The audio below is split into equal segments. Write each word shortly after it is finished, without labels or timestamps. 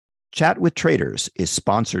Chat with Traders is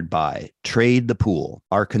sponsored by Trade the Pool.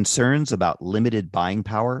 Are concerns about limited buying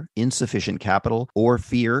power, insufficient capital, or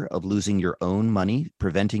fear of losing your own money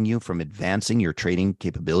preventing you from advancing your trading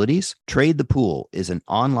capabilities? Trade the Pool is an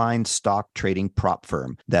online stock trading prop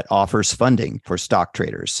firm that offers funding for stock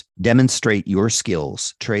traders. Demonstrate your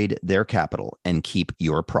skills, trade their capital, and keep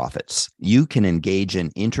your profits. You can engage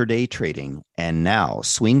in intraday trading and now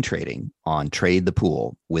swing trading on Trade the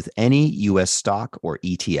Pool with any U.S. stock or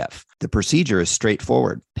ETF. The procedure is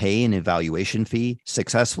straightforward. Pay an evaluation fee,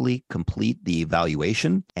 successfully complete the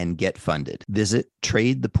evaluation, and get funded. Visit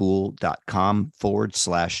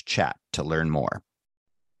tradethepool.com/chat to learn more.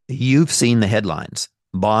 You've seen the headlines.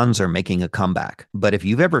 Bonds are making a comeback. But if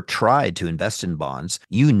you've ever tried to invest in bonds,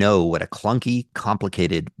 you know what a clunky,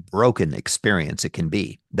 complicated, broken experience it can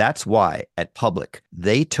be. That's why at Public,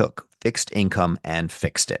 they took fixed income and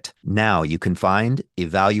fixed it. Now you can find,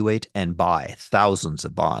 evaluate, and buy thousands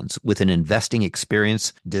of bonds with an investing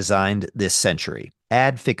experience designed this century.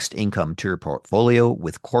 Add fixed income to your portfolio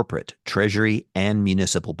with corporate, treasury, and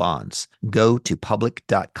municipal bonds. Go to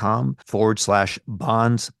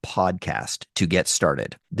public.com/bonds podcast to get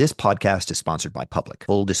started. This podcast is sponsored by Public.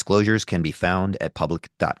 Full disclosures can be found at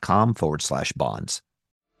public.com/bonds.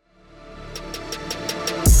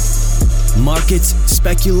 Markets,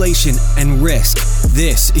 speculation, and risk.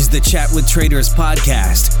 This is the Chat with Traders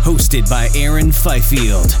podcast, hosted by Aaron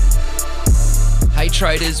Fifield. Hey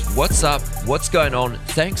traders, what's up? What's going on?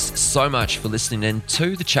 Thanks so much for listening in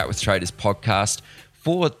to the Chat with Traders podcast.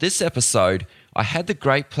 For this episode, I had the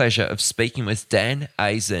great pleasure of speaking with Dan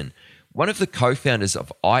Azin, one of the co-founders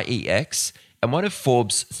of IEX and one of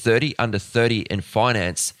Forbes 30 Under 30 in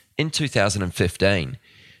finance in 2015.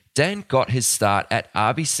 Dan got his start at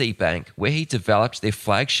RBC Bank, where he developed their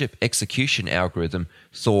flagship execution algorithm,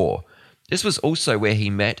 Thor. This was also where he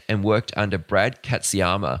met and worked under Brad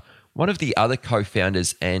Katsuyama, one of the other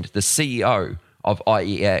co-founders and the CEO of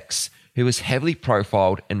IEX, who was heavily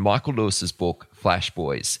profiled in Michael Lewis's book, Flash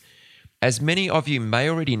Boys. As many of you may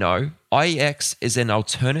already know, IEX is an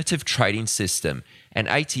alternative trading system, an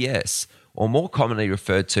ATS, or more commonly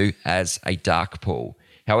referred to as a dark pool.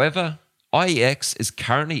 However, IEX is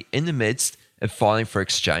currently in the midst of filing for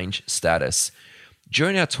exchange status.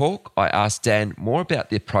 During our talk, I asked Dan more about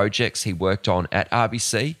the projects he worked on at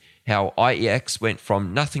RBC, how IEX went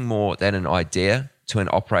from nothing more than an idea to an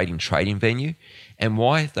operating trading venue, and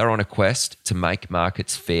why they're on a quest to make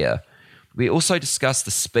markets fair. We also discussed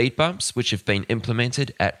the speed bumps which have been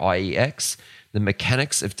implemented at IEX, the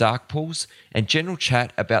mechanics of dark pools, and general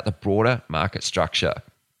chat about the broader market structure.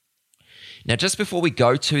 Now, just before we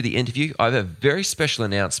go to the interview, I have a very special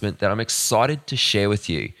announcement that I'm excited to share with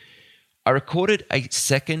you. I recorded a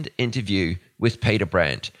second interview with Peter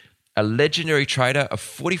Brandt, a legendary trader of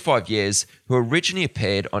 45 years who originally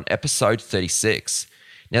appeared on episode 36.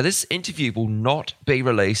 Now, this interview will not be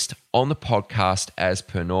released on the podcast as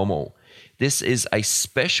per normal. This is a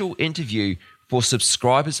special interview for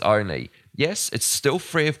subscribers only. Yes, it's still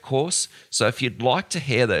free, of course, so if you'd like to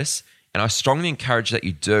hear this, and I strongly encourage that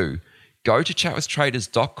you do, go to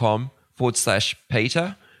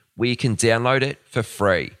chatwithtraders.com/Peter, where you can download it for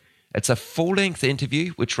free. It's a full-length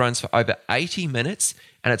interview which runs for over 80 minutes,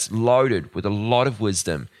 and it's loaded with a lot of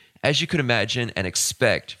wisdom, as you could imagine and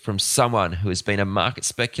expect from someone who has been a market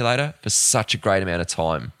speculator for such a great amount of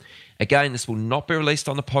time. Again, this will not be released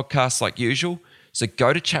on the podcast like usual, so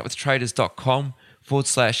go to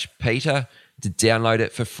chatwithtraders.com/Peter to download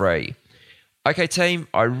it for free. Okay, team,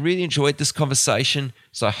 I really enjoyed this conversation,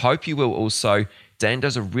 so I hope you will also. Dan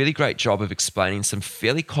does a really great job of explaining some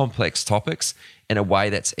fairly complex topics in a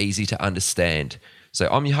way that's easy to understand. So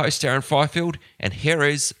I'm your host, Aaron Fifield, and here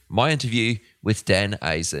is my interview with Dan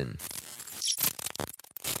Azin.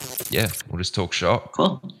 Yeah, we'll just talk shop.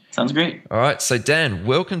 Cool. Sounds great. All right, so Dan,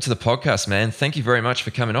 welcome to the podcast, man. Thank you very much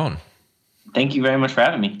for coming on. Thank you very much for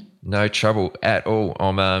having me. No trouble at all.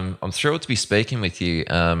 I'm thrilled to be speaking with you.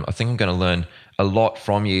 I think I'm going to learn a lot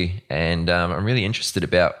from you, and I'm really interested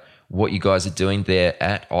about what you guys are doing there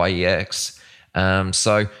at IEX.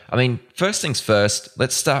 So, first things first,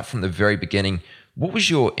 let's start from the very beginning. What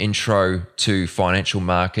was your intro to financial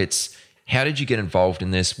markets? How did you get involved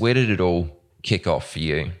in this? Where did it all kick off for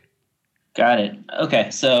you? Got it.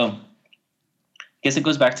 Okay, so I guess it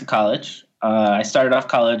goes back to college. I started off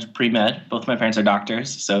college pre-med. Both my parents are doctors,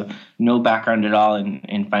 so no background at all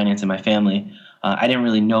in finance in my family. I didn't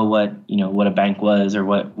really know what a bank was or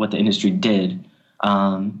what the industry did.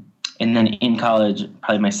 And then in college,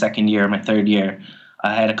 probably my second year, my third year,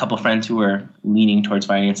 I had a couple friends who were leaning towards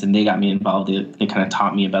finance, and they got me involved. They kind of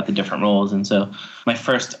taught me about the different roles. And so my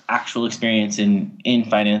first actual experience in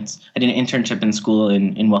finance, I did an internship in school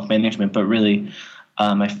in wealth management, but really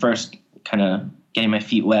my first kind of getting my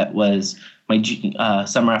feet wet was my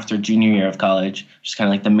summer after junior year of college, which is kind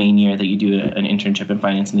of like the main year that you do an internship in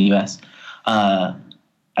finance in the U.S.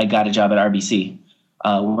 I got a job at RBC,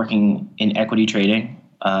 working in equity trading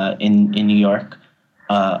in New York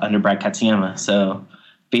under Brad Katsuyama. So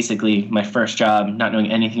basically, my first job, not knowing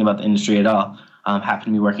anything about the industry at all, happened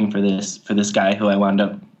to be working for this guy who I wound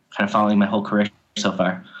up kind of following my whole career so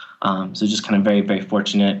far. So just kind of very, very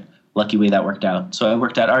fortunate, lucky way that worked out. So I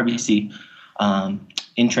worked at RBC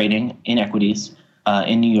in trading, in equities,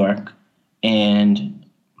 in New York. And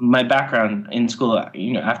my background in school,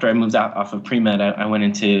 after I moved out off of pre-med, I went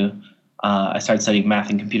into, I started studying math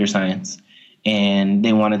and computer science. And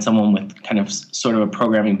they wanted someone with kind of sort of a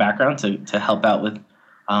programming background to help out with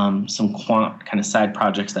some quant kind of side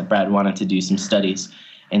projects that Brad wanted to do some studies.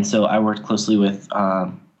 And so I worked closely with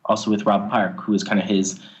also with Rob Park, who was kind of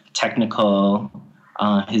his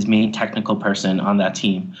main technical person on that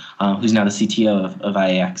team, who's now the CTO of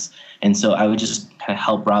IAX. And so I would just kind of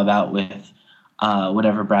help Rob out with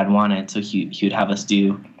whatever Brad wanted. So he would have us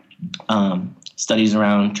do studies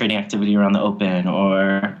around trading activity around the open,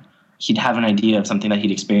 or he'd have an idea of something that he'd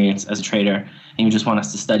experienced as a trader, and he would just want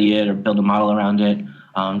us to study it or build a model around it,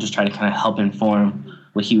 just try to kind of help inform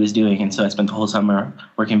what he was doing. And so I spent the whole summer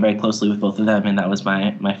working very closely with both of them, and that was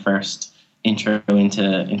my first intro into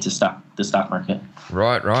the stock market.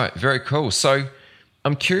 Right. Very cool. So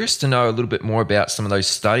I'm curious to know a little bit more about some of those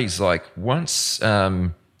studies. Like once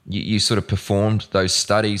you sort of performed those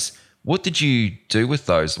studies, what did you do with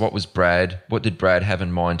those? What did Brad have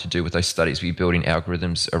in mind to do with those studies? Were you building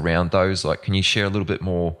algorithms around those? Like, can you share a little bit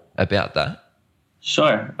more about that?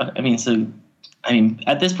 Sure. I mean,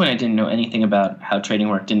 at this point, I didn't know anything about how trading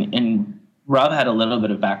worked. And Rob had a little bit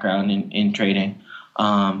of background in trading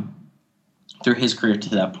through his career to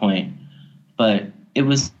that point. But it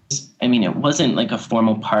wasn't like a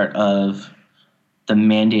formal part of the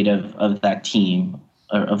mandate of that team,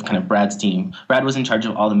 of kind of Brad's team. Brad was in charge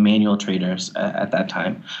of all the manual traders at that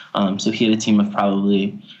time. So he had a team of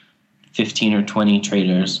probably 15 or 20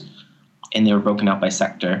 traders, and they were broken out by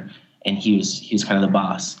sector, and he was kind of the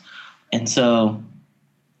boss. And so,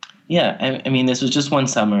 yeah, I mean, this was just one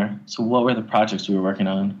summer. So what were the projects we were working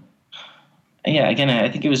on? Yeah, again, I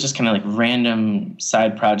think it was just kind of like random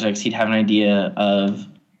side projects. He'd have an idea of,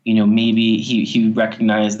 maybe he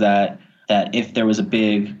recognized that if there was a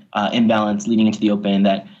big imbalance leading into the open,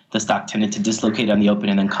 that the stock tended to dislocate on the open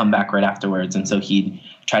and then come back right afterwards. And so he'd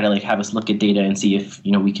try to like have us look at data and see if,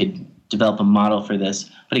 we could develop a model for this.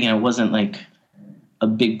 But again, it wasn't like a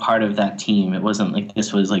big part of that team. It wasn't like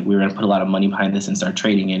this was like we were going to put a lot of money behind this and start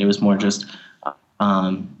trading it. It was more just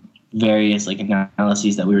various like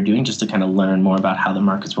analyses that we were doing just to kind of learn more about how the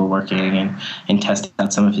markets were working and test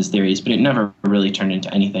out some of his theories. But it never really turned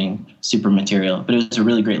into anything super material. But it was a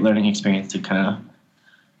really great learning experience to kind of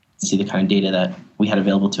see the kind of data that we had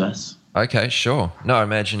available to us. Okay, sure. No, I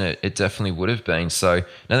imagine it definitely would have been. So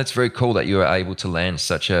no, that's very cool that you were able to land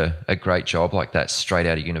such a great job like that straight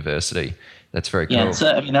out of university. That's very cool. Yeah, so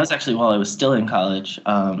that was actually while I was still in college.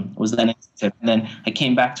 And then I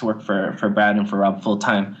came back to work for Brad and for Rob full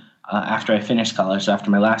time after I finished college,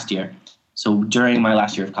 after my last year. So during my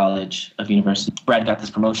last year of college, of university, Brad got this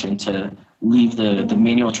promotion to leave the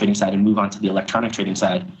manual trading side and move on to the electronic trading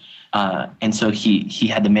side. And so he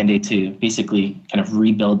had the mandate to basically kind of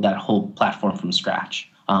rebuild that whole platform from scratch.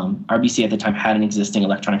 RBC at the time had an existing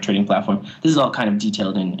electronic trading platform. This is all kind of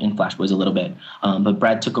detailed in Flashboys a little bit. But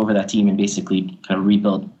Brad took over that team and basically kind of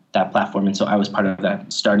rebuilt that platform. And so I was part of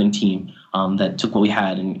that starting team that took what we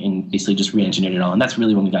had and basically just re-engineered it all. And that's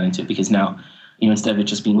really when we got into it, because now, instead of it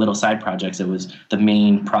just being little side projects, it was the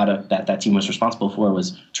main product that team was responsible for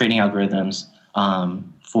was trading algorithms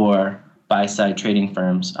for buy-side trading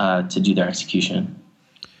firms to do their execution.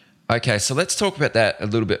 Okay, so let's talk about that a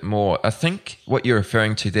little bit more. I think what you're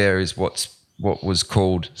referring to there is what was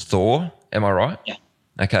called Thor. Am I right? Yeah.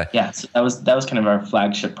 Okay. Yeah, so that was kind of our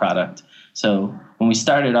flagship product. So when we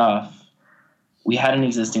started off, we had an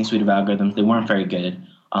existing suite of algorithms. They weren't very good.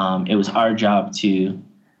 It was our job to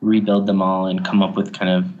rebuild them all and come up with kind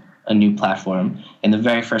of a new platform. And the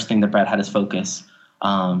very first thing that Brad had as focus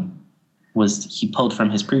was he pulled from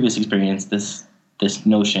his previous experience this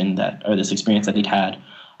notion this experience that he'd had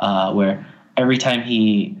where every time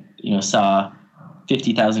he saw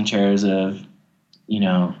 50,000 shares of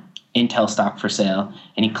Intel stock for sale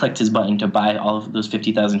and he clicked his button to buy all of those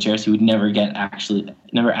 50,000 shares, he would never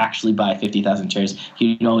actually buy 50,000 shares.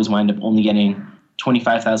 He'd always wind up only getting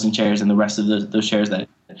 25,000 shares, and the rest of those shares that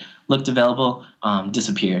looked available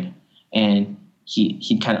disappeared. And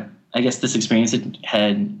he kind of, I guess this experience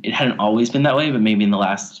hadn't always been that way, but maybe in the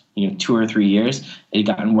last 2 or 3 years it had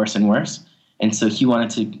gotten worse and worse. And so he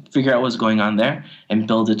wanted to figure out what was going on there and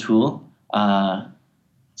build a tool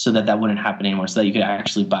so that wouldn't happen anymore, so that you could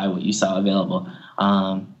actually buy what you saw available.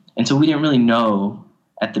 And so we didn't really know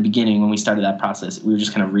at the beginning when we started that process. We were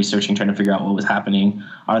just kind of researching, trying to figure out what was happening.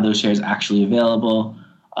 Are those shares actually available?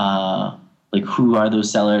 Like, who are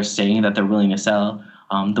those sellers saying that they're willing to sell?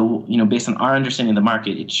 Based on our understanding of the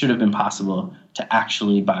market, it should have been possible to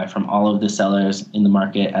actually buy from all of the sellers in the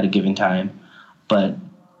market at a given time. But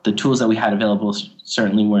the tools that we had available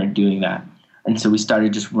certainly weren't doing that. And so we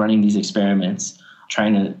started just running these experiments,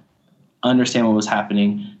 trying to understand what was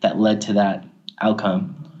happening that led to that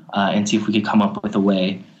outcome, and see if we could come up with a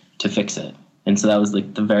way to fix it. And so that was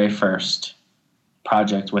like the very first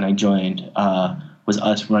project when I joined, was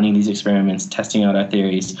us running these experiments, testing out our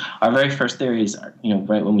theories. Our very first theories,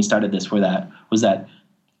 right when we started this, was that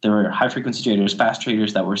there were high frequency traders, fast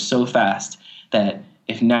traders that were so fast that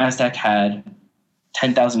if NASDAQ had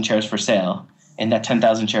 10,000 shares for sale, and that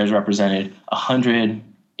 10,000 shares represented 100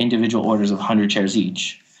 individual orders of 100 shares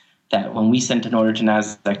each, that when we sent an order to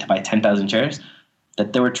NASDAQ to buy 10,000 shares,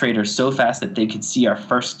 that there were traders so fast that they could see our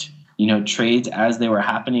first, trades as they were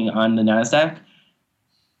happening on the NASDAQ,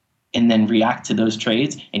 and then react to those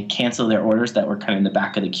trades and cancel their orders that were kind of in the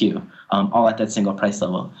back of the queue, all at that single price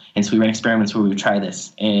level. And so we ran experiments where we would try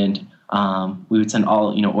this, and we would send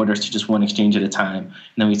all orders to just one exchange at a time, and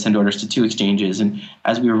then we'd send orders to 2 exchanges. And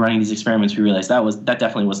as we were running these experiments, we realized that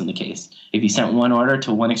definitely wasn't the case. If you sent one order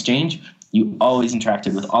to one exchange, you always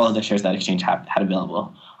interacted with all of the shares that exchange had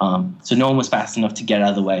available. So no one was fast enough to get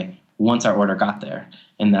out of the way once our order got there.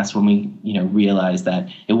 And that's when we realized that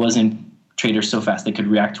it wasn't traders so fast they could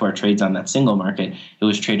react to our trades on that single market. It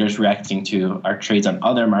was traders reacting to our trades on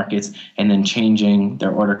other markets and then changing their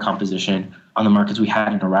order composition on the markets we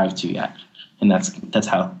hadn't arrived to yet. And that's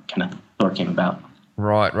how kind of Thor came about.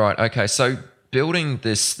 Right. Okay. So building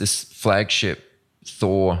this flagship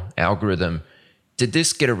Thor algorithm, did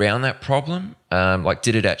this get around that problem?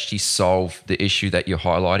 Did it actually solve the issue that you're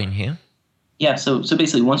highlighting here? Yeah. So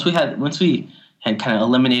basically, once we had kind of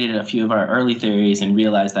eliminated a few of our early theories and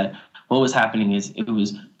realized that what was happening is it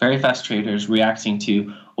was very fast traders reacting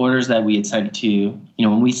to orders that we had sent to,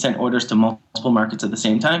 when we sent orders to multiple markets at the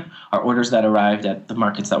same time, our orders that arrived at the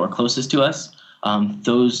markets that were closest to us,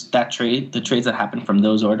 the trades that happened from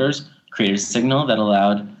those orders created a signal that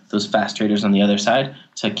allowed those fast traders on the other side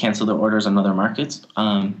to cancel their orders on other markets.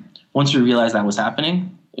 Once we realized that was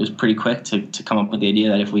happening, it was pretty quick to come up with the idea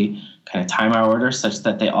that if we kind of time our orders such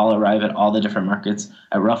that they all arrive at all the different markets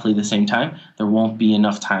at roughly the same time, there won't be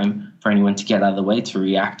enough time for anyone to get out of the way to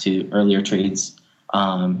react to earlier trades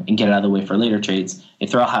and get out of the way for later trades.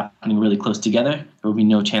 If they're all happening really close together, there will be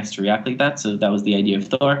no chance to react like that. So that was the idea of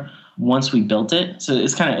Thor. Once we built it, so it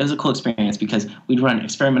was a cool experience because we'd run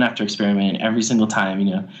experiment after experiment, and every single time,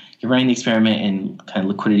 you're running the experiment and kind of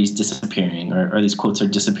liquidity is disappearing, or these quotes are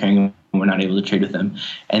disappearing and we're not able to trade with them.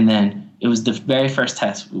 And then it was the very first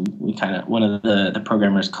test. One of the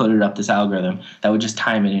programmers coded up this algorithm that would just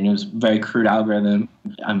time it, and it was a very crude algorithm.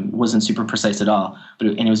 Wasn't super precise at all,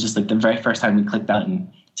 and it was just like the very first time we clicked that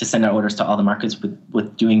and to send out orders to all the markets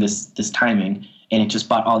with doing this timing, and it just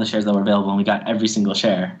bought all the shares that were available, and we got every single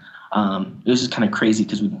share. It was just kind of crazy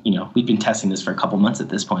because we'd been testing this for a couple months at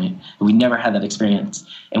this point, and we never had that experience.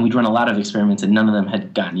 And we'd run a lot of experiments, and none of them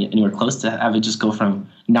had gotten anywhere close to have it just go from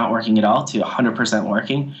not working at all to 100%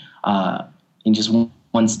 working in just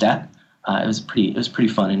one step. It was pretty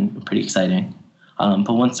fun and pretty exciting.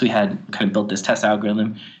 But once we had kind of built this test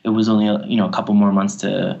algorithm, it was only a couple more months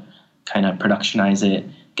to kind of productionize it,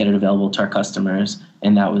 get it available to our customers,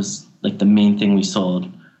 and that was like the main thing we sold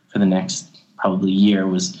for the next probably year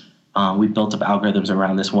was. We built up algorithms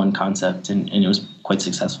around this one concept, and it was quite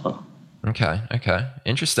successful. Okay.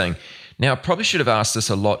 Interesting. Now, I probably should have asked this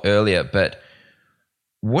a lot earlier, but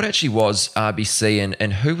what actually was RBC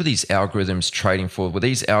and who were these algorithms trading for? Were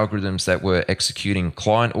these algorithms that were executing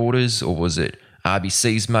client orders, or was it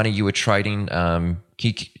RBC's money you were trading? Can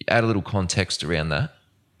you add a little context around that?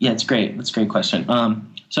 Yeah, it's great. That's a great question.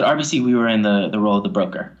 So at RBC, we were in the role of the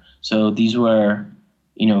broker. So these were...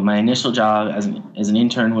 my initial job as an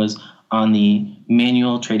intern was on the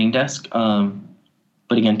manual trading desk,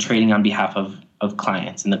 but again, trading on behalf of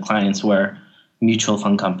clients. And the clients were mutual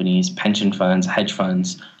fund companies, pension funds, hedge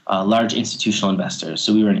funds, large institutional investors.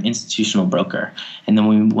 So we were an institutional broker. And then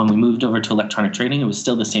when we moved over to electronic trading, it was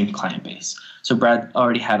still the same client base. So Brad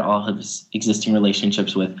already had all of his existing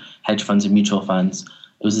relationships with hedge funds and mutual funds.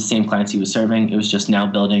 It was the same clients he was serving. It was just now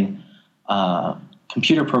building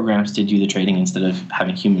computer programs to do the trading instead of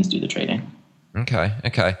having humans do the trading.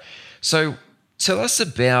 Okay. So tell us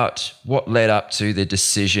about what led up to the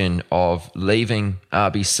decision of leaving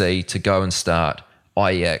RBC to go and start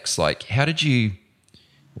IEX. Like,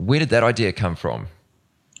 where did that idea come from?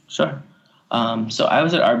 Sure. So I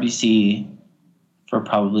was at RBC for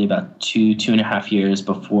probably about two and a half years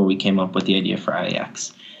before we came up with the idea for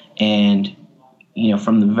IEX. And,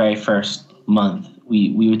 from the very first month, we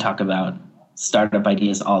would talk about startup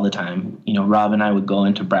ideas all the time. Rob and I would go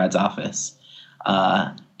into Brad's office,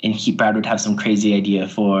 and Brad would have some crazy idea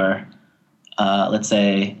for, let's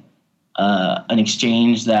say, an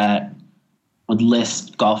exchange that would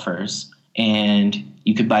list golfers, and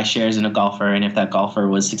you could buy shares in a golfer, and if that golfer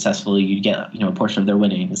was successful, you'd get a portion of their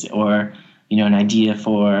winnings. Or an idea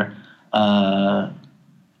for an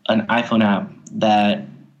iPhone app that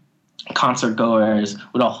concert goers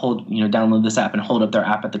would all download this app and hold up their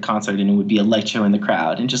app at the concert, and it would be a light show in the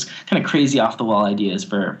crowd, and just kind of crazy off the wall ideas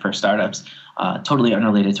for startups, totally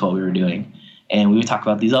unrelated to what we were doing. And we would talk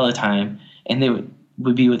about these all the time, and they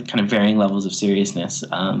would be with kind of varying levels of seriousness.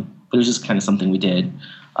 But it was just kind of something we did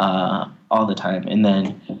all the time. And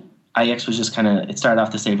then IEX was just it started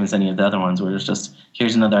off the same as any of the other ones, where it was just,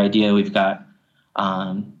 here's another idea. We've got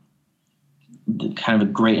kind of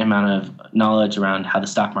a great amount of knowledge around how the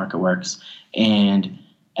stock market works. And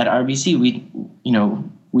at RBC,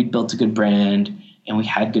 we'd built a good brand, and we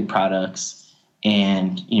had good products,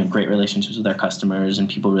 and great relationships with our customers, and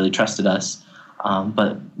people really trusted us.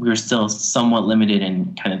 But we were still somewhat limited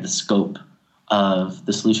in kind of the scope of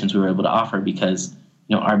the solutions we were able to offer, because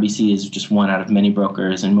RBC is just one out of many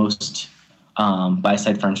brokers, and most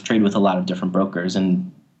buy-side firms trade with a lot of different brokers, and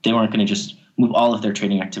they weren't going to just move all of their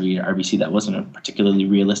trading activity to RBC. That wasn't a particularly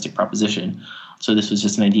realistic proposition. So this was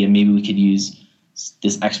just an idea. Maybe we could use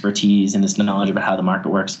this expertise and this knowledge about how the market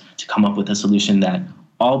works to come up with a solution that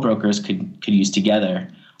all brokers could use together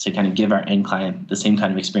to kind of give our end client the same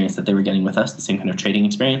kind of experience that they were getting with us, the same kind of trading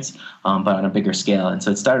experience, but on a bigger scale. And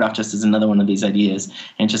so it started off just as another one of these ideas,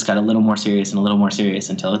 and it just got a little more serious and a little more serious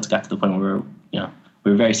until it got to the point where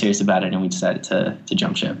we were very serious about it, and we decided to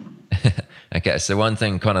jump ship. Okay, so one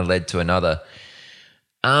thing kind of led to another.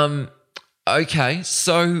 Okay,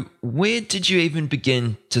 so where did you even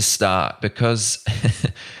begin to start? Because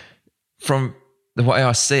from the way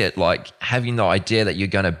I see it, like having the idea that you're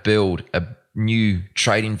going to build a new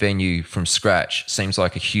trading venue from scratch seems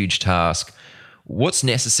like a huge task. What's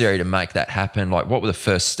necessary to make that happen? Like, what were the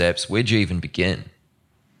first steps? Where'd you even begin?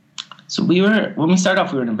 So when we started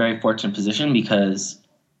off, we were in a very fortunate position because,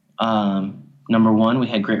 number one, we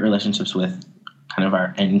had great relationships with kind of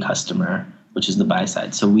our end customer, which is the buy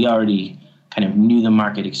side. So we already kind of knew the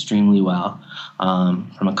market extremely well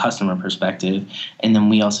from a customer perspective. And then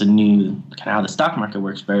we also knew kind of how the stock market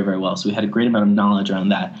works very, very well. So we had a great amount of knowledge around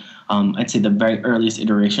that. I'd say the very earliest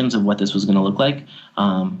iterations of what this was going to look like.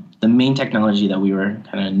 The main technology that we were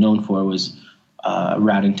kind of known for was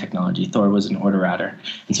routing technology. Thor was an order router.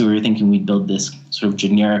 And so we were thinking we'd build this sort of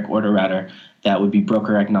generic order router that would be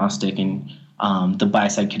broker agnostic, and the buy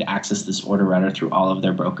side could access this order router through all of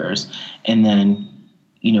their brokers. And then,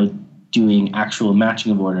 doing actual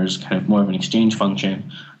matching of orders, kind of more of an exchange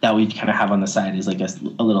function that we'd kind of have on the side as like a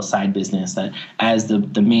little side business, that as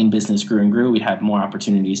the main business grew and grew, we'd have more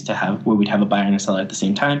opportunities to have where we'd have a buyer and a seller at the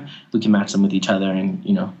same time. We can match them with each other and,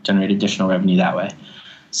 generate additional revenue that way.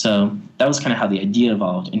 So that was kind of how the idea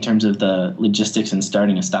evolved. In terms of the logistics and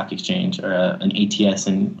starting a stock exchange or an ATS,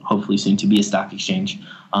 and hopefully soon to be a stock exchange,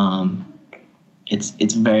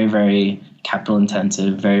 it's very, very capital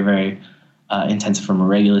intensive, very, very intensive from a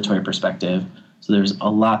regulatory perspective. So there's a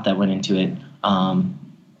lot that went into it.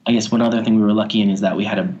 I guess one other thing we were lucky in is that we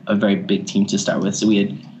had a very big team to start with. So we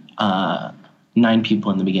had 9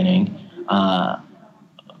 people in the beginning,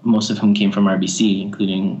 most of whom came from RBC,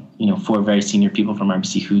 including 4 very senior people from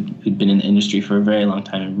RBC who'd been in the industry for a very long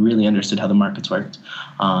time and really understood how the markets worked.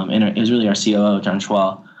 And it was really our COO, John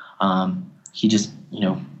Schwal. He just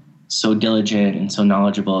so diligent and so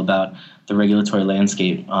knowledgeable about the regulatory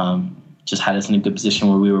landscape. Just had us in a good position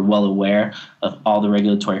where we were well aware of all the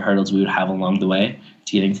regulatory hurdles we would have along the way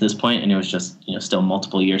to getting to this point. And it was just, still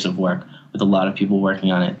multiple years of work with a lot of people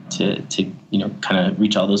working on it to kind of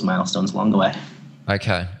reach all those milestones along the way.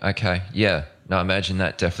 Okay. Yeah. No, I imagine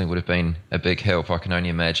that definitely would have been a big help. I can only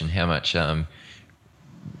imagine how much of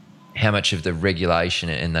the regulation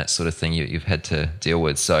and that sort of thing you've had to deal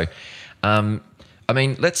with. So,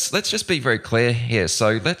 let's just be very clear here.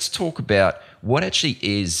 So let's talk about what actually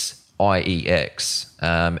is IEX,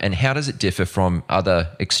 and how does it differ from other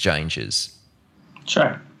exchanges?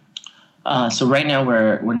 Sure. So right now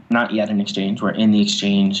we're not yet an exchange. We're in the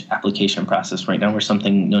exchange application process. Right now we're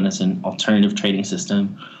something known as an alternative trading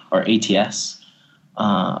system, or ATS.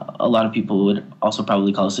 A lot of people would also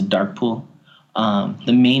probably call us a dark pool.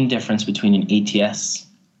 The main difference between an ATS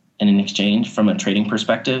and an exchange from a trading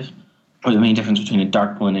perspective, or the main difference between a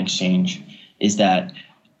dark pool and an exchange, is that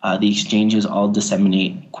the exchanges all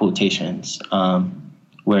disseminate quotations,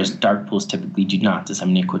 whereas dark pools typically do not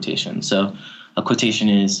disseminate quotations. So a quotation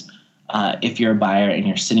is if you're a buyer and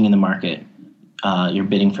you're sitting in the market, you're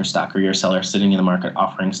bidding for stock, or you're a seller sitting in the market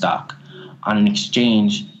offering stock. On an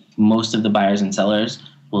exchange, most of the buyers and sellers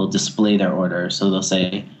will display their order. So they'll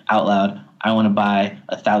say out loud, I want to buy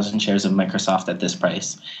 1,000 shares of Microsoft at this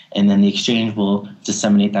price. And then the exchange will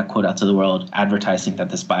disseminate that quote out to the world, advertising that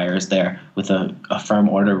this buyer is there with a firm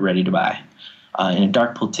order ready to buy. In a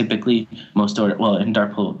dark pool, typically, in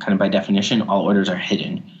dark pool, kind of by definition, all orders are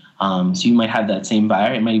hidden. So you might have that same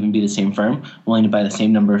buyer, it might even be the same firm, willing to buy the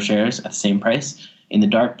same number of shares at the same price in the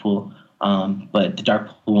dark pool, but the dark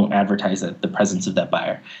pool won't advertise the presence of that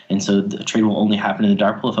buyer. And so the trade will only happen in the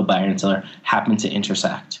dark pool if a buyer and seller happen to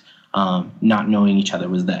intersect, not knowing each other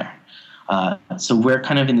was there. So we're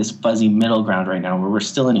kind of in this fuzzy middle ground right now where we're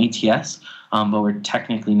still in ATS, but we're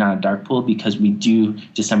technically not a dark pool because we do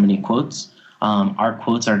disseminate quotes. Our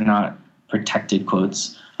quotes are not protected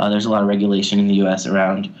quotes. There's a lot of regulation in the U.S.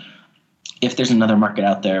 around if there's another market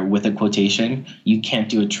out there with a quotation, you can't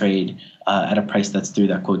do a trade at a price that's through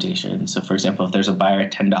that quotation. So, for example, if there's a buyer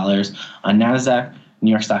at $10 on NASDAQ, New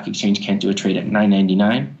York Stock Exchange can't do a trade at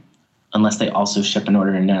 $9.99 unless they also ship an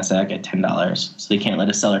order to NASDAQ at $10. So they can't let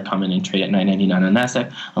a seller come in and trade at $9.99 on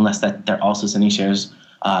NASDAQ unless that they're also sending shares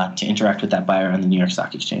to interact with that buyer on the New York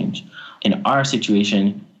Stock Exchange. In our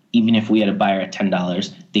situation, even if we had a buyer at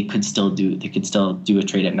 $10, they could still do a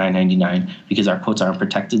trade at $9.99 because our quotes aren't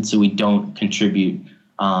protected, so we don't contribute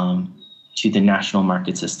to the national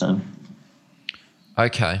market system.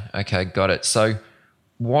 Okay, got it. So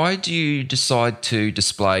why do you decide to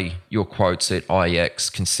display your quotes at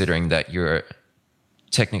IEX, considering that you're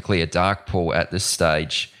technically a dark pool at this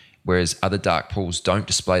stage, whereas other dark pools don't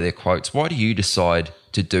display their quotes? Why do you decide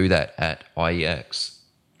to do that at IEX?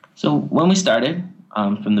 So when we started,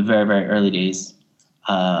 from the very, very early days,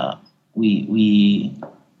 we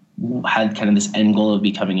had kind of this end goal of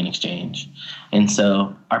becoming an exchange. And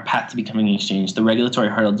so our path to becoming an exchange, the regulatory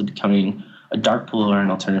hurdle to becoming a dark pool or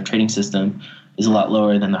an alternative trading system is a lot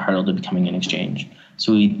lower than the hurdle to becoming an exchange.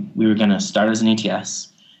 So we were going to start as an ATS,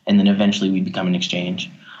 and then eventually we'd become an exchange.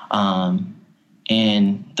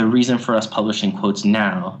 And the reason for us publishing quotes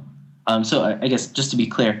now, so I guess just to be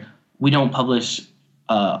clear, we don't publish,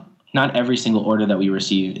 not every single order that we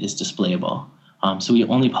receive is displayable. So we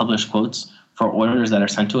only publish quotes for orders that are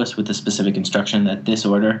sent to us with the specific instruction that this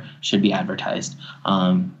order should be advertised.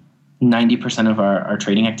 90% of our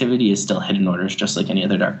trading activity is still hidden orders, just like any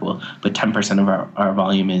other dark pool, but 10% of our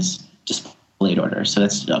volume is displayed orders. So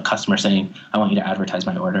that's a customer saying, I want you to advertise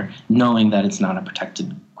my order, knowing that it's not a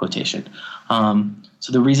protected quotation.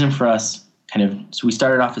 So the reason for us so we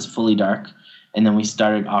started off as fully dark, and then we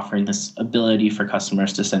started offering this ability for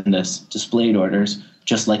customers to send us displayed orders,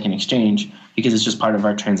 just like an exchange, because it's just part of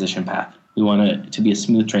our transition path. We want it to be a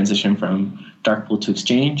smooth transition from dark pool to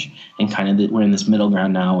exchange, and we're in this middle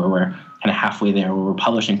ground now where we're kind of halfway there, where we're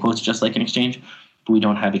publishing quotes just like an exchange, but we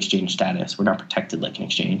don't have exchange status. We're not protected like an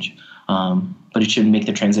exchange. But it should make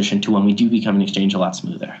the transition to when we do become an exchange a lot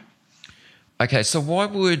smoother. Okay, so why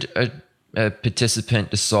would a participant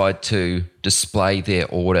decide to display their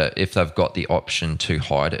order if they've got the option to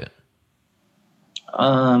hide it?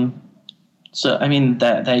 So, I mean,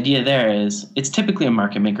 the idea there is it's typically a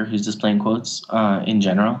market maker who's displaying quotes in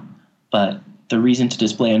general, but the reason to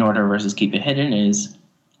display an order versus keep it hidden is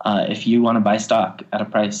if you want to buy stock at a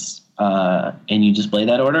price and you display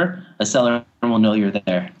that order, a seller will know you're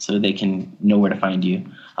there so they can know where to find you.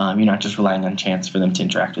 You're not just relying on chance for them to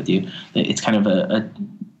interact with you. It's kind of a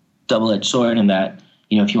double-edged sword in that,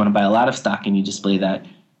 if you want to buy a lot of stock and you display that,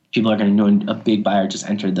 people are going to know a big buyer just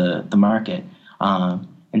entered the market.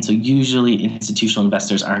 And so usually institutional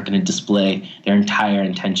investors aren't going to display their entire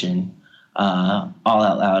intention all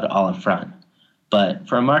out loud, all up front. But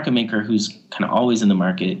for a market maker who's kind of always in the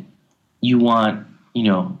market, you want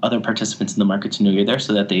other participants in the market to know you're there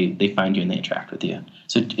so that they find you and they interact with you.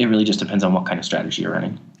 So it really just depends on what kind of strategy you're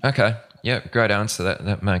running. Okay. Yeah, great answer.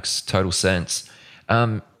 That makes total sense.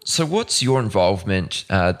 So what's your involvement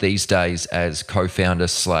these days as co-founder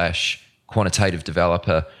 / quantitative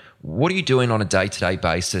developer? What are you doing on a day-to-day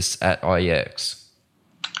basis at IEX?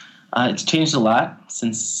 It's changed a lot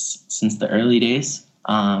since the early days.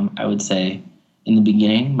 I would say in the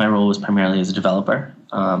beginning, my role was primarily as a developer.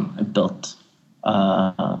 I built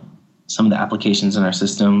some of the applications in our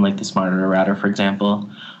system, like the Smart Order Router, for example.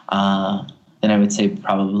 Then I would say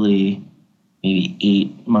probably maybe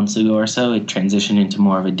 8 months ago or so, it transitioned into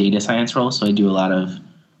more of a data science role. So I do a lot of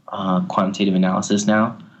quantitative analysis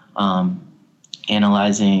now,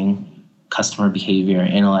 analyzing customer behavior,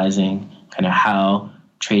 analyzing kind of how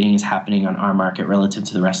trading is happening on our market relative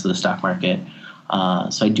to the rest of the stock market.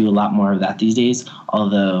 So I do a lot more of that these days,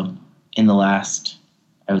 although in the last,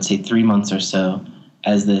 I would say 3 months or so,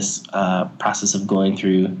 as this process of going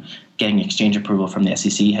through getting exchange approval from the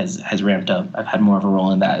SEC has ramped up, I've had more of a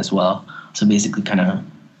role in that as well. So basically kind of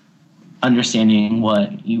understanding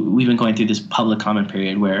we've been going through this public comment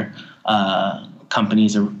period where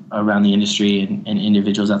companies around the industry and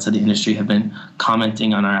individuals outside the industry have been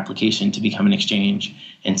commenting on our application to become an exchange.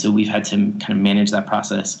 And so we've had to kind of manage that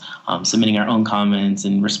process, submitting our own comments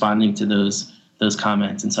and responding to those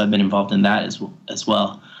comments. And so I've been involved in that as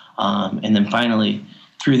well. And then finally,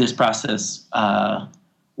 through this process,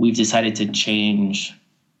 we've decided to change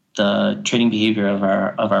the trading behavior of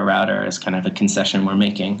our router as kind of a concession we're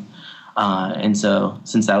making. And so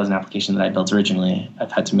since that was an application that I built originally,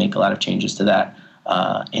 I've had to make a lot of changes to that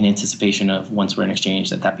in anticipation of once we're in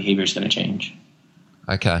exchange that behavior is going to change.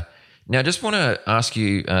 Okay. Now, I just want to ask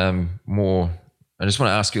you more. I just want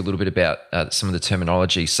to ask you a little bit about some of the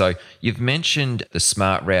terminology. So you've mentioned the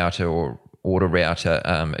Smart Router or Order Router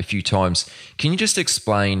a few times. Can you just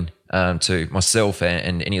explain to myself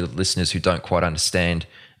and any of the listeners who don't quite understand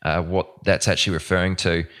what that's actually referring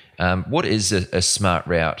to? What is a Smart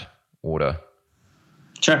Route order?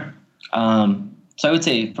 Sure. So I would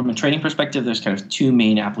say from a trading perspective, there's kind of two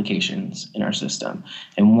main applications in our system.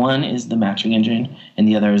 And one is the matching engine and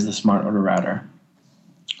the other is the Smart Order Router.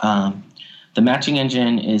 The matching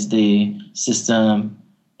engine is the system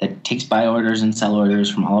that takes buy orders and sell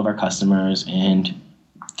orders from all of our customers and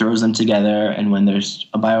throws them together. And when there's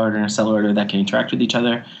a buy order and a sell order that can interact with each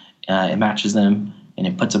other, it matches them and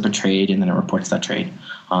it puts up a trade and then it reports that trade.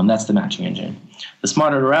 That's the matching engine. The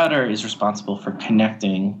Smart Order Router is responsible for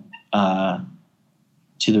connecting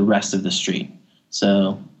to the rest of the street.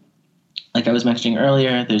 So like I was mentioning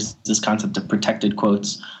earlier, there's this concept of protected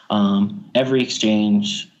quotes. Every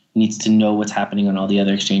exchange needs to know what's happening on all the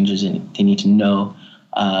other exchanges, and they need to know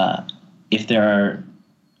if there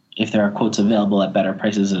are quotes available at better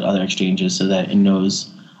prices at other exchanges so that it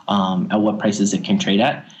knows at what prices it can trade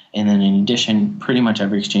at. And then in addition, pretty much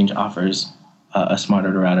every exchange offers a Smart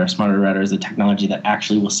Order Router. A Smart Order Router is a technology that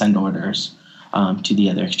actually will send orders to the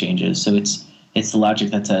other exchanges. So it's the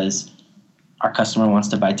logic that says our customer wants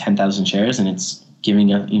to buy 10,000 shares, and it's giving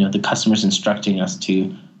the customer's instructing us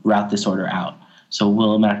to route this order out. So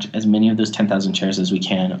we'll match as many of those 10,000 shares as we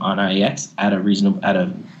can on IEX at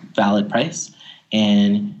a valid price.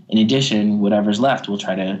 And in addition, whatever's left, we'll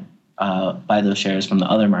try to buy those shares from the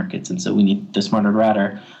other markets. And so we need the Smart Order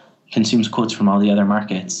Router consumes quotes from all the other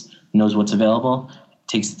markets, knows what's available,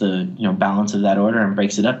 takes the balance of that order and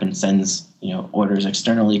breaks it up and sends orders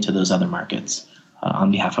externally to those other markets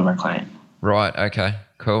on behalf of our client. Right. Okay.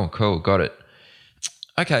 Cool. Got it.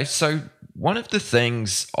 Okay. So one of the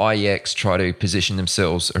things IEX try to position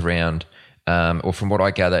themselves around, or from what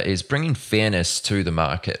I gather, is bringing fairness to the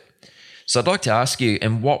market. So I'd like to ask you,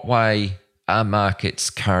 in what way are markets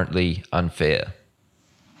currently unfair?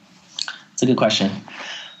 That's a good question.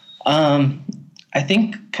 I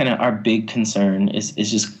think kind of our big concern is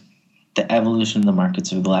just the evolution of the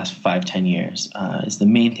markets over the last 5-10 years is the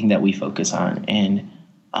main thing that we focus on. And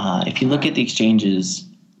if you look at the exchanges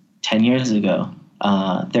 10 years ago,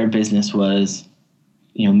 their business was,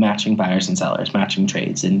 matching buyers and sellers, matching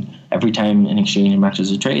trades. And every time an exchange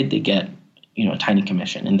matches a trade, they get, a tiny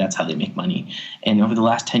commission, and that's how they make money. And over the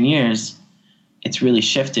last 10 years, it's really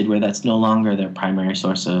shifted where that's no longer their primary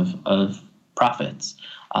source of profits.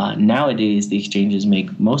 Nowadays, the exchanges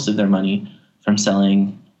make most of their money from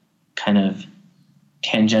selling kind of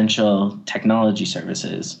tangential technology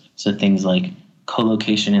services. So things like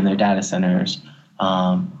co-location in their data centers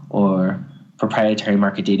or proprietary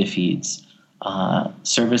market data feeds.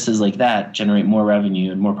 Services like that generate more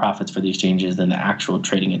revenue and more profits for the exchanges than the actual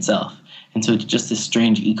trading itself. And so it's just this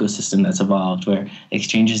strange ecosystem that's evolved where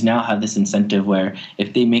exchanges now have this incentive where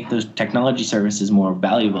if they make those technology services more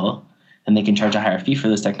valuable, and they can charge a higher fee for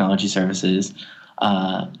those technology services,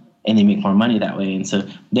 and they make more money that way. And so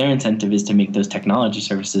their incentive is to make those technology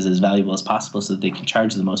services as valuable as possible so that they can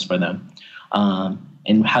charge the most for them.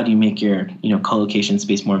 And how do you make your co-location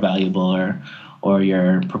space more valuable or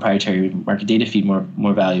your proprietary market data feed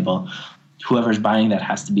more valuable? whoever's buying that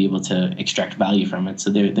has to be able to extract value from it. So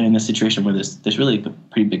they're in a situation where there's really a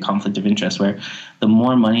pretty big conflict of interest, where the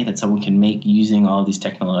more money that someone can make using all of these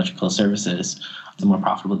technological services, the more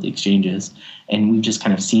profitable the exchange is. And we've just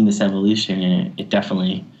kind of seen this evolution, and it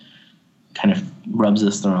definitely kind of rubs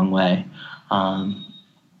us the wrong way.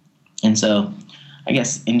 And so I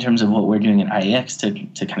guess in terms of what we're doing at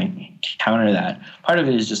IEX to kind of counter that, part of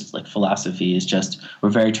it is just like philosophy, is just we're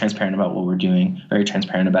very transparent about what we're doing, very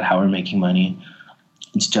transparent about how we're making money.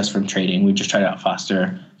 It's just from trading. We just try to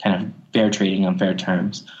foster kind of fair trading on fair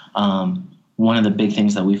terms. One of the big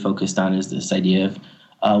things that we focused on is this idea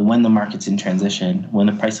of when the market's in transition, when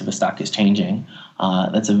the price of a stock is changing.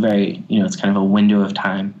 That's a very, it's kind of a window of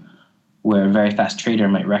time where a very fast trader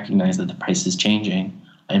might recognize that the price is changing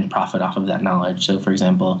and profit off of that knowledge. So, for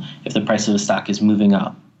example, if the price of a stock is moving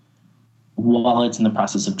up while it's in the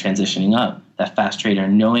process of transitioning up, that fast trader,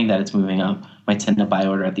 knowing that it's moving up, might send a buy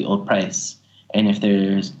order at the old price. And if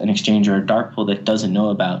there's an exchange or a dark pool that doesn't know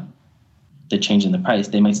about the change in the price,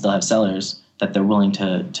 they might still have sellers that they're willing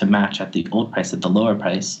to match at the old price at the lower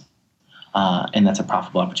price. And that's a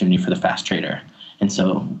profitable opportunity for the fast trader. And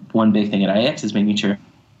so one big thing at IEX is making sure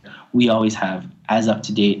we always have as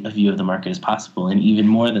up-to-date a view of the market as possible. And even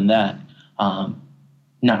more than that,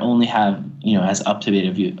 not only have as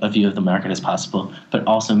up-to-date a view of the market as possible, but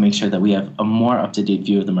also make sure that we have a more up-to-date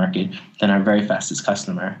view of the market than our very fastest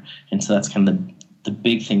customer. And so that's kind of the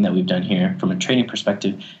big thing that we've done here from a trading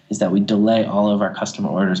perspective, is that we delay all of our customer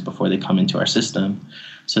orders before they come into our system,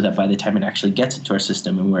 so that by the time it actually gets into our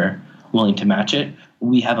system and we're willing to match it,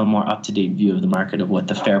 we have a more up-to-date view of the market, of what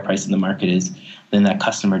the fair price in the market is, than that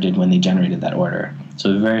customer did when they generated that order.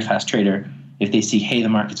 So a very fast trader, if they see, hey, the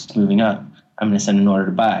market's moving up, I'm going to send an order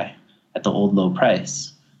to buy at the old low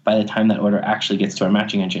price. By the time that order actually gets to our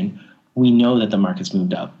matching engine, we know that the market's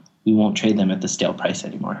moved up. We won't trade them at the stale price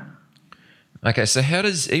anymore. Okay, so how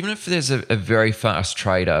does, even if there's a very fast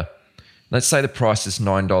trader, let's say the price is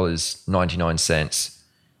 $9.99,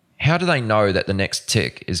 how do they know that the next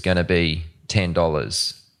tick is going to be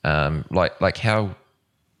 $10? Like how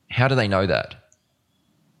do they know that?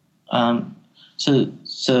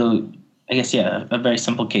 So I guess, a very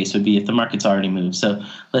simple case would be if the market's already moved. So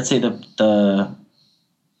let's say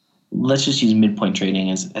let's just use midpoint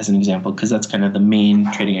trading as an example, because that's kind of the main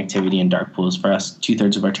trading activity in dark pools. For us,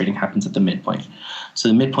 2/3 of our trading happens at the midpoint. So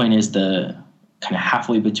the midpoint is the kind of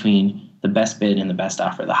halfway between the best bid and the best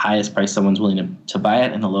offer, the highest price someone's willing to buy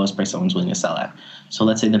at and the lowest price someone's willing to sell at. So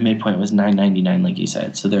let's say the midpoint was $9.99, like you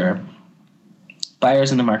said. So there are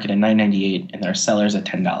buyers in the market at $9.98 and there are sellers at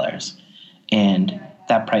 $10. And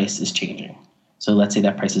that price is changing. So let's say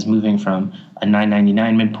that price is moving from a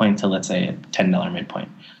 $9.99 midpoint to, let's say, a $10 midpoint.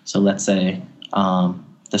 So let's say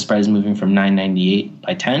the spread is moving from $9.98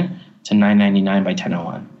 by 10 to $9.99 by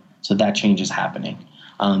 10.01. So that change is happening.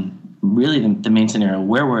 Really, the main scenario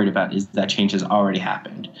we're worried about is that change has already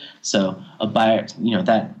happened. So a buyer,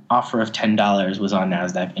 that offer of $10 was on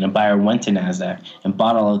NASDAQ, and a buyer went to NASDAQ and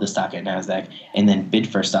bought all of the stock at NASDAQ and then bid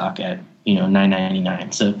for stock at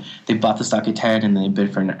 $9.99. So they bought the stock at 10 and then they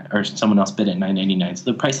bid or someone else bid at $9.99. So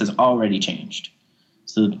the price has already changed.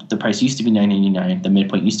 So the price used to be $9.99, the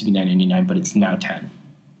midpoint used to be $9.99, but it's now 10.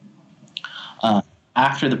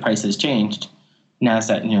 After the price has changed,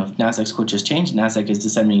 NASDAQ, if NASDAQ's quote just changed, NASDAQ is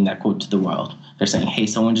disseminating that quote to the world. They're saying, hey,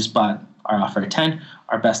 someone just bought our offer at 10,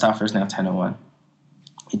 our best offer is now 10.01.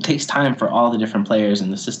 It takes time for all the different players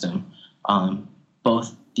in the system,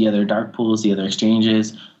 both the other dark pools, the other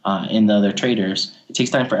exchanges, and the other traders. It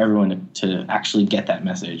takes time for everyone to actually get that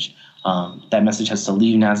message. That message has to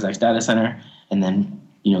leave NASDAQ's data center and then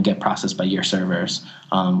get processed by your servers.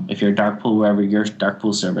 If you're a dark pool, wherever your dark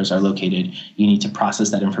pool servers are located, you need to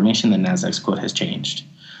process that information that NASDAQ's quote has changed.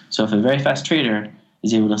 So if a very fast trader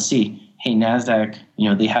is able to see, hey, NASDAQ,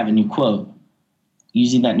 they have a new quote.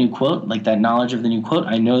 Using that new quote, like that knowledge of the new quote,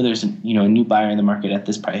 I know there's a new buyer in the market at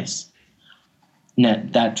this price.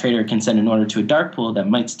 That trader can send an order to a dark pool that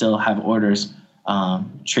might still have orders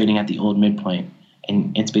trading at the old midpoint.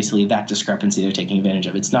 And it's basically that discrepancy they're taking advantage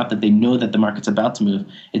of. It's not that they know that the market's about to move.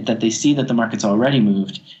 It's that they see that the market's already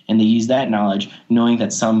moved, and they use that knowledge, knowing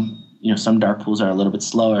that some dark pools are a little bit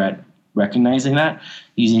slower at recognizing that,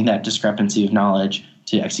 using that discrepancy of knowledge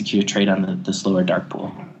to execute a trade on the slower dark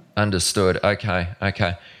pool. Understood. Okay.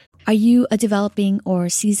 Are you a developing or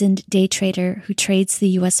seasoned day trader who trades the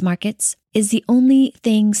U.S. markets? Is the only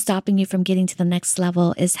thing stopping you from getting to the next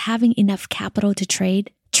level is having enough capital to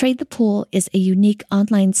trade? Trade the Pool is a unique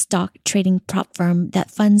online stock trading prop firm that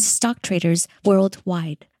funds stock traders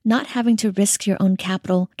worldwide. Not having to risk your own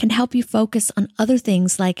capital can help you focus on other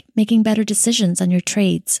things like making better decisions on your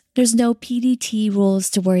trades. There's no PDT rules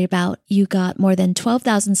to worry about. You got more than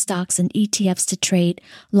 12,000 stocks and ETFs to trade,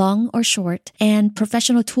 long or short, and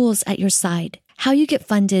professional tools at your side. How you get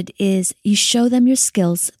funded is you show them your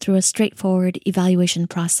skills through a straightforward evaluation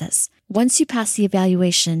process. Once you pass the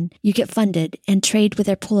evaluation, you get funded and trade with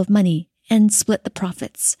their pool of money and split the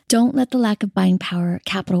profits. Don't let the lack of buying power,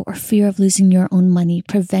 capital, or fear of losing your own money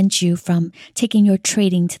prevent you from taking your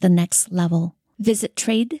trading to the next level. Visit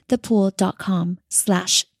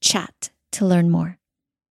tradethepool.com/chat to learn more.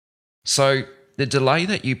 So the delay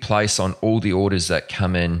that you place on all the orders that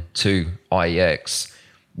come in to IEX,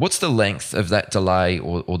 what's the length of that delay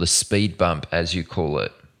or the speed bump, as you call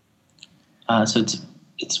it? So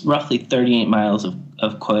it's roughly 38 miles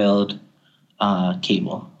of coiled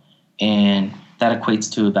cable. And that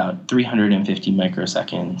equates to about 350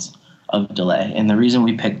 microseconds of delay. And the reason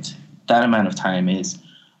we picked that amount of time is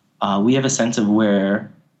we have a sense of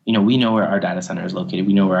where, we know where our data center is located.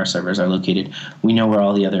 We know where our servers are located. We know where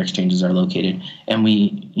all the other exchanges are located. And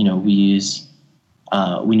we know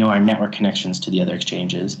our network connections to the other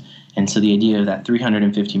exchanges. And so the idea of that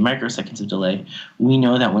 350 microseconds of delay, we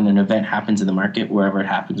know that when an event happens in the market, wherever it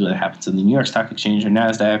happens, whether it happens in the New York Stock Exchange or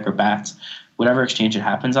NASDAQ or BATS, whatever exchange it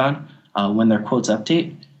happens on, when their quotes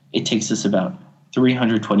update, it takes us about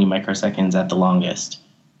 320 microseconds at the longest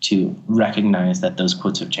to recognize that those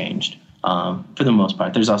quotes have changed. For the most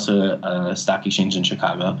part, there's also a stock exchange in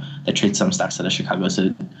Chicago that trades some stocks out of Chicago.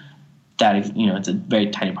 So that, it's a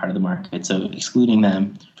very tiny part of the market. So excluding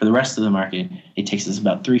them, for the rest of the market, it takes us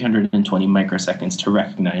about 320 microseconds to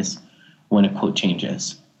recognize when a quote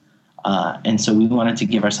changes. And so we wanted to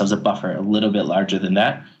give ourselves a buffer a little bit larger than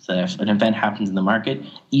that, so that if an event happens in the market,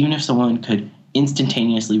 even if someone could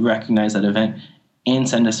instantaneously recognize that event and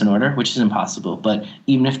send us an order, which is impossible, but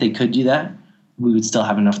even if they could do that, we would still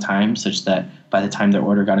have enough time such that by the time their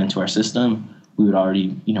order got into our system, we would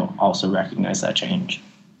already, also recognize that change.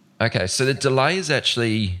 Okay, so the delay is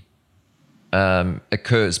actually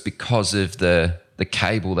occurs because of the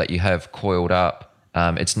cable that you have coiled up.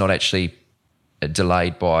 It's not actually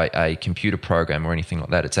delayed by a computer program or anything like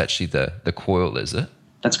that. It's actually the coil, is it?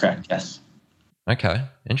 That's correct, yes. Okay,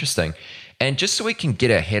 interesting. And just so we can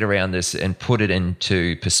get our head around this and put it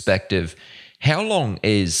into perspective, how long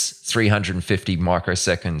is 350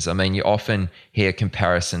 microseconds? I mean, you often hear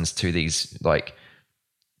comparisons to these like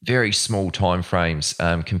very small time frames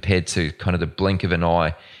compared to kind of the blink of an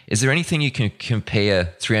eye. Is there anything you can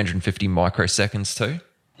compare 350 microseconds to? I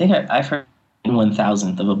think I've heard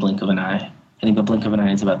 1,000th of a blink of an eye. I think a blink of an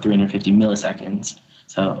eye is about 350 milliseconds.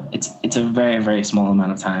 So it's a very, very small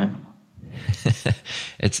amount of time.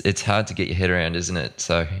 It's hard to get your head around, isn't it?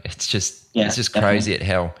 So it's just definitely crazy at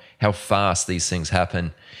how fast these things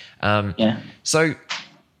happen. So,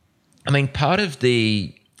 I mean, part of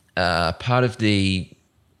the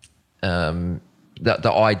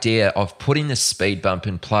idea of putting the speed bump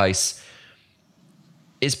in place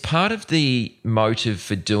is part of the motive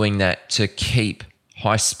for doing that to keep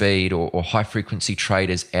high speed or high frequency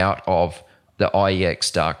traders out of the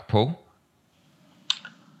IEX dark pool?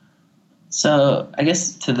 So I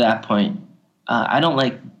guess to that point, I don't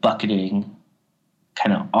like bucketing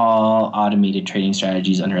kind of all automated trading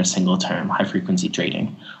strategies under a single term, high frequency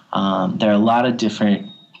trading. There are a lot of different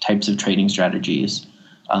types of trading strategies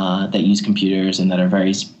that use computers and that are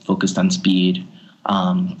very focused on speed.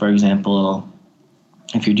 For example,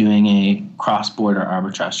 if you're doing a cross-border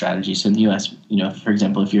arbitrage strategy, so in the US, for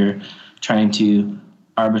example, if you're trying to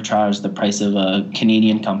arbitrage the price of a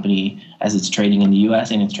Canadian company as it's trading in the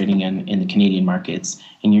US and it's trading in the Canadian markets,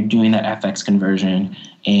 and you're doing that FX conversion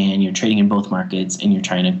and you're trading in both markets and you're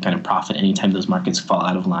trying to kind of profit anytime those markets fall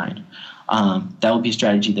out of line. That would be a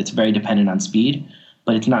strategy that's very dependent on speed,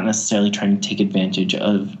 but it's not necessarily trying to take advantage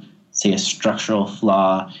of, say, a structural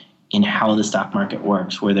flaw in how the stock market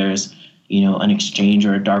works, where there's an exchange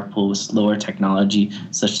or a dark pool with slower technology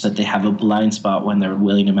such that they have a blind spot when they're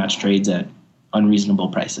willing to match trades at unreasonable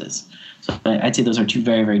prices. So I'd say those are two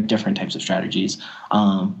very, very different types of strategies.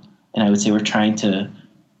 And I would say we're trying to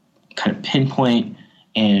kind of pinpoint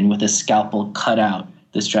and with a scalpel cut out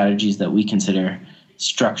the strategies that we consider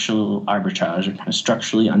structural arbitrage or kind of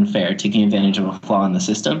structurally unfair, taking advantage of a flaw in the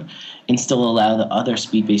system, and still allow the other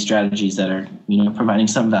speed-based strategies that are, providing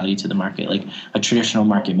some value to the market, like a traditional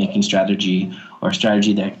market making strategy or a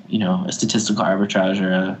strategy that, a statistical arbitrage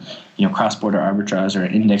or a, cross-border arbitrage or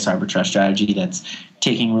an index arbitrage strategy that's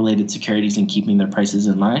taking related securities and keeping their prices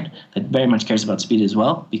in line, that very much cares about speed as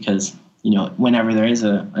well, because, whenever there is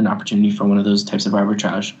an opportunity for one of those types of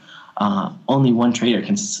arbitrage, only one trader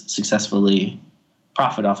can successfully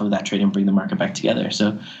profit off of that trade and bring the market back together.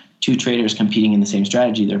 So two traders competing in the same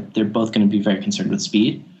strategy, they're both going to be very concerned with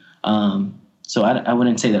speed. So I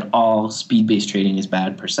wouldn't say that all speed-based trading is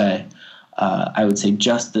bad per se. I would say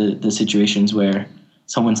just the situations where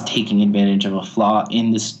someone's taking advantage of a flaw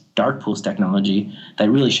in this dark pools technology that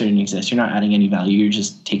really shouldn't exist. You're not adding any value. You're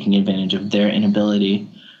just taking advantage of their inability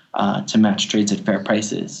to match trades at fair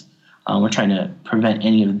prices. We're trying to prevent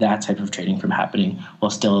any of that type of trading from happening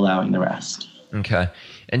while still allowing the rest. Okay.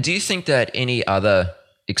 And do you think that any other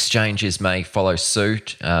exchanges may follow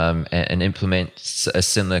suit and implement a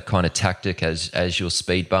similar kind of tactic as your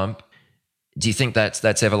speed bump? Do you think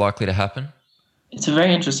that's ever likely to happen? It's a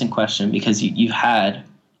very interesting question because you've had,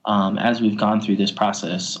 as we've gone through this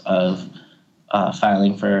process of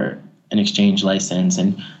filing for an exchange license,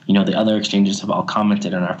 and the other exchanges have all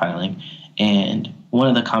commented on our filing. And one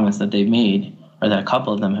of the comments that they've made, or that a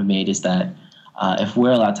couple of them have made, is that if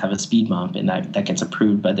we're allowed to have a speed bump and that gets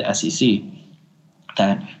approved by the SEC,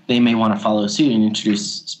 that they may want to follow suit and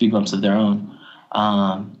introduce speed bumps of their own.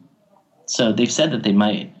 So they've said that they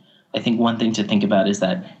might. I think one thing to think about is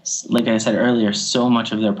that, like I said earlier, so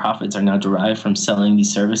much of their profits are now derived from selling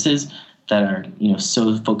these services that are,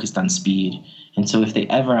 so focused on speed. And so if they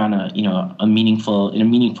ever in a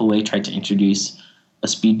meaningful way try to introduce a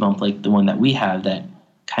speed bump like the one that we have that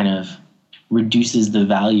kind of reduces the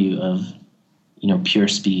value of, pure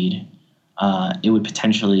speed, it would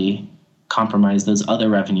potentially compromise those other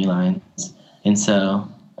revenue lines. And so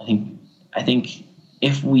I think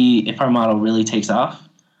if our model really takes off,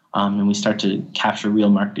 and we start to capture real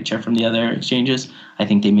market share from the other exchanges, I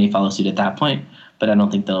think they may follow suit at that point, but I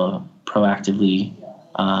don't think they'll proactively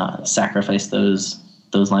sacrifice those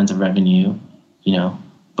lines of revenue,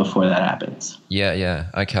 before that happens. Yeah.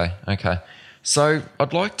 Okay. So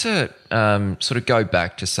I'd like to sort of go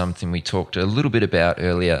back to something we talked a little bit about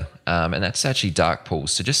earlier, and that's actually dark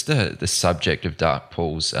pools. So just the subject of dark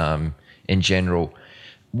pools in general.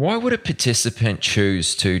 Why would a participant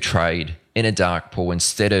choose to trade in a dark pool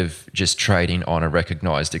instead of just trading on a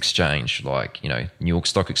recognized exchange like, New York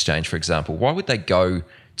Stock Exchange, for example? Why would they go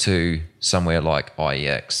to somewhere like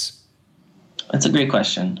IEX? That's a great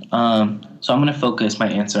question. So I'm going to focus my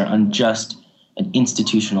answer on just an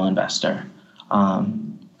institutional investor,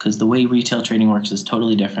 because the way retail trading works is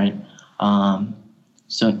totally different.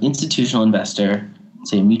 So an institutional investor,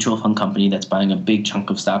 say a mutual fund company that's buying a big chunk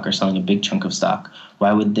of stock or selling a big chunk of stock,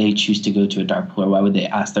 why would they choose to go to a dark pool? Or why would they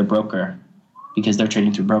ask their broker? Because they're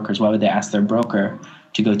trading through brokers. Why would they ask their broker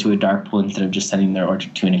to go to a dark pool instead of just sending their order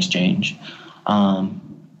to an exchange?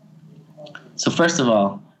 So first of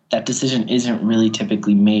all, that decision isn't really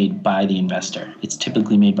typically made by the investor. It's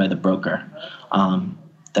typically made by the broker.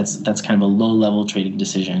 That's kind of a low-level trading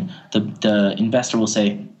decision. The investor will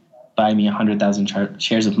say, buy me 100,000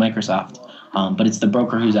 shares of Microsoft, but it's the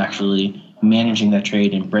broker who's actually managing that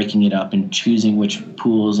trade and breaking it up and choosing which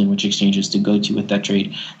pools and which exchanges to go to with that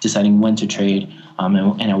trade, deciding when to trade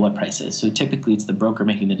and at what prices. So typically it's the broker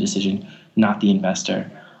making the decision, not the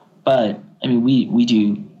investor. But we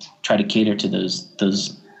do try to cater to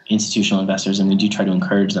those institutional investors, and we do try to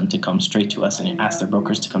encourage them to come straight to us and ask their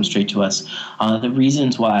brokers to come straight to us. The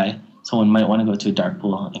reasons why someone might want to go to a dark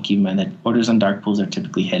pool, and keep in mind that orders on dark pools are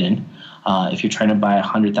typically hidden. If you're trying to buy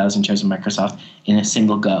 100,000 shares of Microsoft in a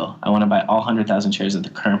single go, I want to buy all 100,000 shares at the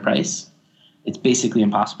current price. It's basically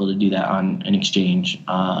impossible to do that on an exchange.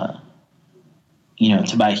 To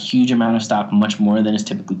buy a huge amount of stock, much more than is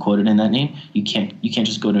typically quoted in that name, you can't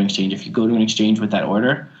just go to an exchange. If you go to an exchange with that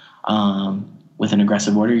order, with an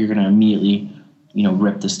aggressive order, you're going to immediately,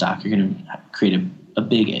 rip the stock. You're going to create a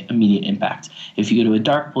big immediate impact. If you go to a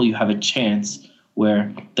dark pool, you have a chance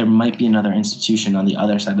where there might be another institution on the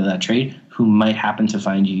other side of that trade who might happen to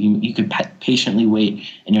find you. You could patiently wait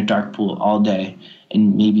in your dark pool all day,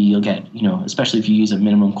 and maybe you'll get, especially if you use a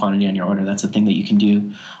minimum quantity on your order. That's a thing that you can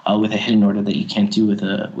do with a hidden order that you can't do with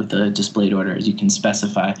a displayed order. Is you can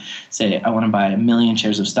specify, say, I want to buy 1 million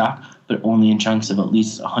shares of stock, but only in chunks of at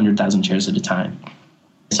least 100,000 shares at a time.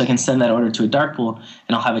 So I can send that order to a dark pool,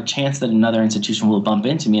 and I'll have a chance that another institution will bump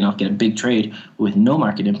into me, and I'll get a big trade with no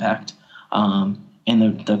market impact.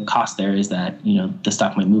 And the cost there is that, the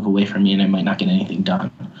stock might move away from me and I might not get anything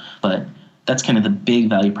done. But that's kind of the big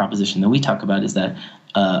value proposition that we talk about, is that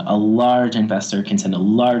a large investor can send a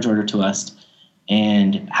large order to us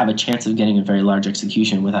and have a chance of getting a very large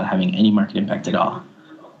execution without having any market impact at all.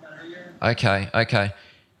 Okay.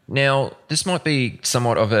 Now, this might be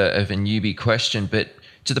somewhat of a newbie question, but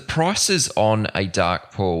do the prices on a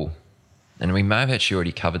dark pool, and we may have actually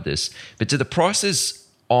already covered this, but do the prices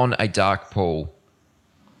on a dark pool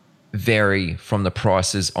vary from the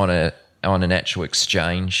prices on an actual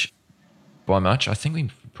exchange? by much? I think we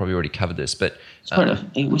probably already covered this, but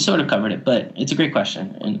we sort of covered it, but it's a great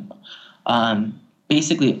question. And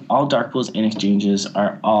basically, all dark pools and exchanges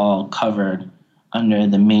are all covered under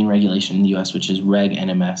the main regulation in the U.S., which is Reg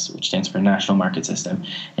NMS, which stands for National Market System.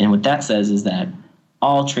 And what that says is that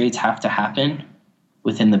all trades have to happen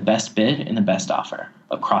within the best bid and the best offer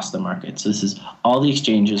across the market. So this is all the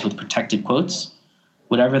exchanges with protected quotes.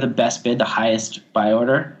 Whatever the best bid, the highest buy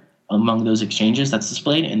order among those exchanges that's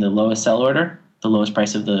displayed, in the lowest sell order, the lowest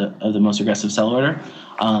price of the most aggressive sell order,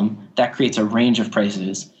 that creates a range of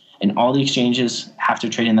prices. And all the exchanges have to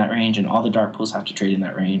trade in that range, and all the dark pools have to trade in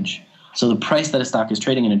that range. So the price that a stock is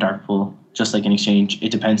trading in a dark pool, just like an exchange,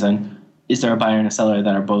 it depends on, is there a buyer and a seller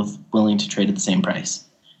that are both willing to trade at the same price?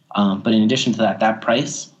 But in addition to that, that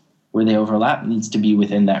price where they overlap needs to be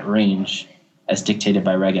within that range as dictated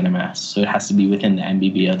by Reg NMS. So it has to be within the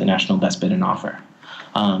NBBO, the National Best Bid and Offer.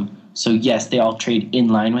 So yes, they all trade in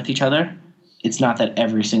line with each other. It's not that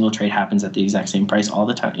every single trade happens at the exact same price all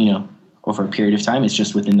the time, over a period of time. It's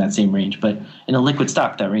just within that same range. But in a liquid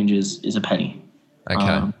stock, that range is a penny.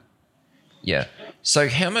 Okay. Yeah. So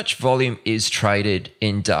how much volume is traded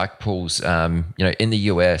in dark pools, in the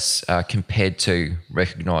US compared to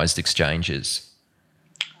recognized exchanges?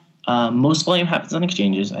 Most volume happens on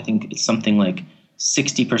exchanges. I think it's something like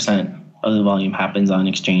 60% of the volume happens on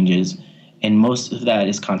exchanges, and most of that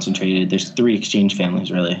is concentrated. There's 3 exchange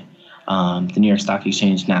families, really. The New York Stock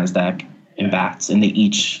Exchange, NASDAQ, and BATS, and they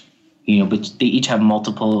each, but they each have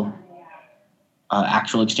multiple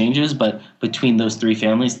actual exchanges, but between those 3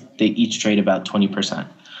 families, they each trade about 20%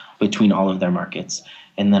 between all of their markets.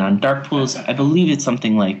 And then on dark pools, I believe it's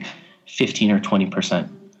something like 15 or 20%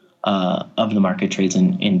 of the market trades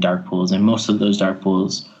in dark pools. And most of those dark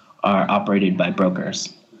pools are operated by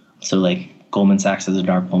brokers. So like Goldman Sachs has a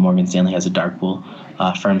dark pool, Morgan Stanley has a dark pool,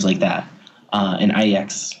 firms like that. And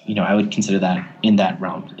IEX, I would consider that in that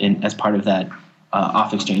realm as part of that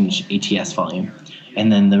off-exchange ATS volume.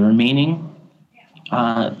 And then the remaining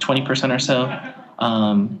 20% or so,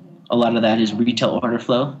 a lot of that is retail order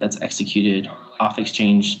flow that's executed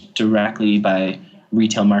off-exchange directly by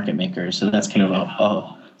retail market makers. So that's kind of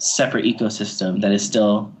a separate ecosystem that is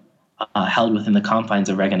still held within the confines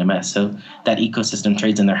of Reg NMS. So that ecosystem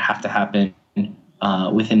trades in there have to happen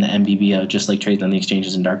within the NBBO, just like trades on the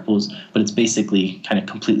exchanges and dark pools, but it's basically kind of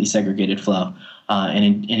completely segregated flow.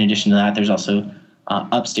 And in addition to that, there's also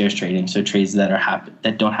upstairs trading, so trades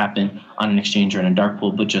that don't happen on an exchange or in a dark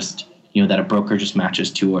pool, but just that a broker just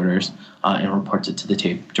matches 2 orders and reports it to the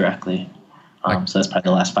tape directly. So that's probably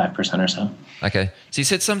the last 5% or so. Okay. So you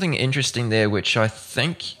said something interesting there, which I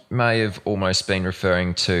think may have almost been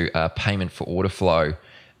referring to payment for order flow,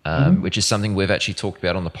 which is something we've actually talked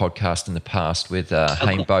about on the podcast in the past with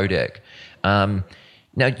Haim Bodek.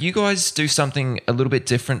 Now, you guys do something a little bit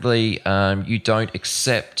differently. You don't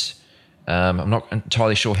accept, I'm not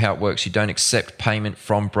entirely sure how it works, you don't accept payment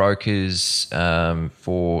from brokers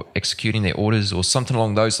for executing their orders or something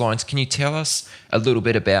along those lines. Can you tell us a little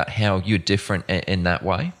bit about how you're different in that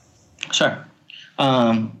way? Sure.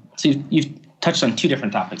 So you've touched on 2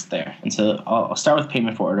 different topics there. And so I'll start with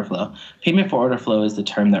payment for order flow. Payment for order flow is the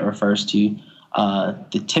term that refers to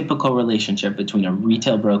the typical relationship between a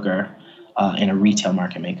retail broker and a retail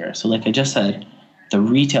market maker. So like I just said, the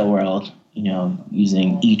retail world,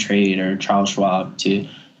 using E-Trade or Charles Schwab to,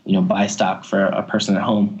 buy stock for a person at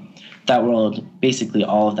home, that world, basically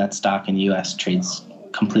all of that stock in the U.S. trades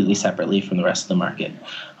completely separately from the rest of the market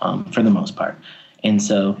for the most part. And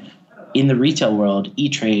so in the retail world,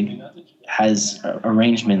 E-Trade has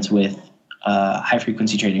arrangements with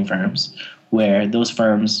high-frequency trading firms where those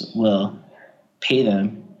firms will pay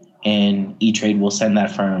them and E-Trade will send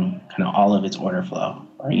that firm kind of all of its order flow,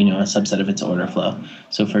 or, a subset of its order flow.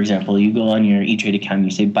 So, for example, you go on your E-Trade account,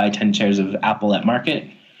 you say buy 10 shares of Apple at market.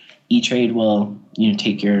 E-Trade will,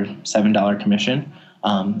 take your $7 commission,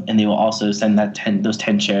 and they will also send that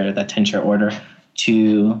 10 share order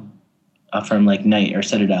to a firm like Knight or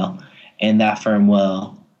Citadel, and that firm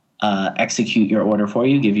will execute your order for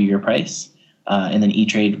you, give you your price, and then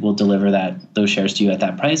E-Trade will deliver those shares to you at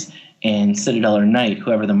that price. And Citadel or Knight,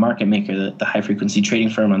 whoever the market maker, the high-frequency trading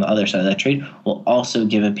firm on the other side of that trade, will also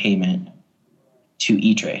give a payment to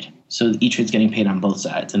E-Trade. So E-Trade's getting paid on both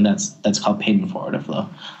sides, and that's called payment for order flow.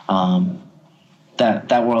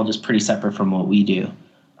 That world is pretty separate from what we do.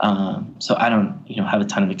 So I don't have a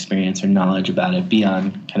ton of experience or knowledge about it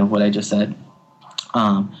beyond kind of what I just said.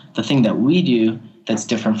 The thing that we do that's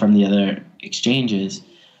different from the other exchanges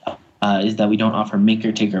is that we don't offer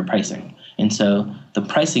maker-taker pricing. And so the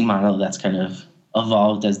pricing model that's kind of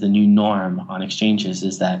evolved as the new norm on exchanges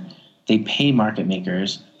is that they pay market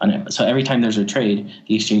makers on it. So every time there's a trade,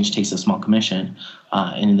 the exchange takes a small commission.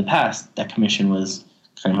 And in the past, that commission was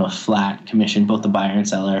kind of a flat commission. Both the buyer and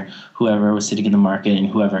seller, whoever was sitting in the market and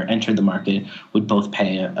whoever entered the market, would both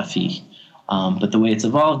pay a fee. But the way it's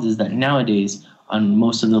evolved is that nowadays, on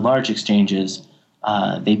most of the large exchanges,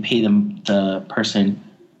 they pay the person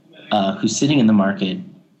who's sitting in the market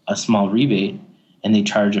a small rebate, and they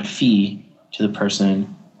charge a fee to the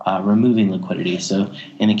person removing liquidity. So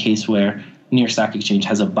in a case where New York Stock Exchange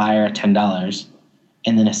has a buyer at $10,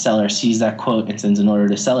 and then a seller sees that quote and sends an order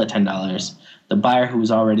to sell at $10, the buyer who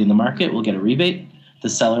was already in the market will get a rebate, the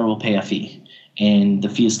seller will pay a fee. And the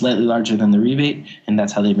fee is slightly larger than the rebate, and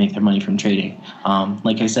that's how they make their money from trading.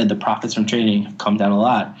 Like I said, the profits from trading have come down a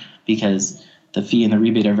lot because the fee and the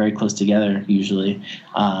rebate are very close together usually,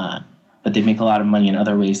 but they make a lot of money in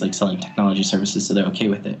other ways, like selling technology services, so they're okay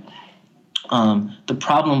with it. The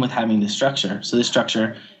problem with having this structure, so this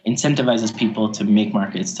structure incentivizes people to make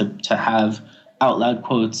markets, to have out loud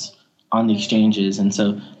quotes on the exchanges, and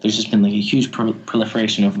so there's just been like a huge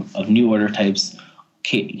proliferation of new order types,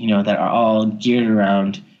 that are all geared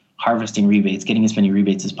around harvesting rebates, getting as many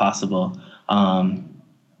rebates as possible. I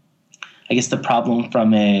guess the problem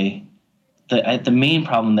the main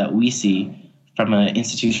problem that we see from an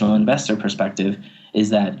institutional investor perspective is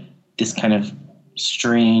that this kind of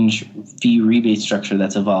strange fee rebate structure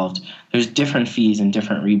that's evolved. There's different fees and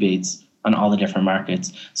different rebates on all the different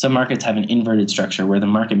markets. Some markets have an inverted structure where the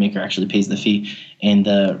market maker actually pays the fee and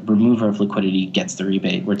the remover of liquidity gets the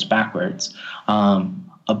rebate, where it's backwards.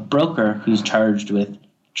 A broker who's charged with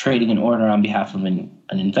trading an order on behalf of an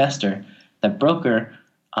investor, that broker,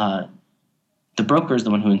 the broker is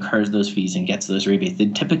the one who incurs those fees and gets those rebates. They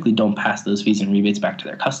typically don't pass those fees and rebates back to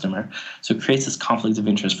their customer. So it creates this conflict of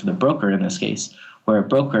interest for the broker in this case, where a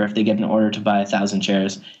broker, if they get an order to buy 1,000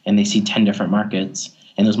 shares and they see 10 different markets,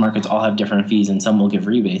 and those markets all have different fees and some will give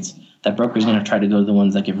rebates, that broker is going to try to go to the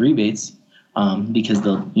ones that give rebates because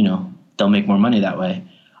they'll make more money that way.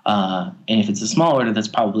 And if it's a small order, that's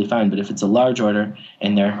probably fine. But if it's a large order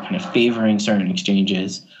and they're kind of favoring certain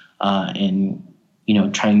exchanges and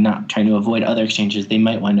trying to avoid other exchanges, they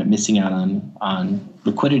might wind up missing out on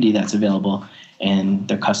liquidity that's available, and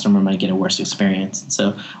their customer might get a worse experience. And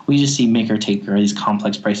so we just see make-or-take, or these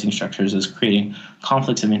complex pricing structures, as creating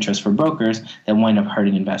conflicts of interest for brokers that wind up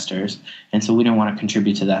hurting investors. And so we don't want to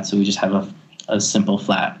contribute to that, so we just have a simple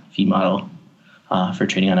flat fee model for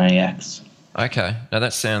trading on IEX. Okay, now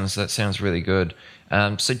that sounds really good.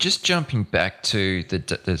 So just jumping back to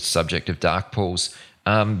the subject of dark pools,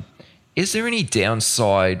 is there any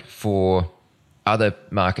downside for other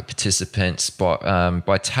market participants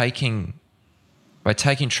by taking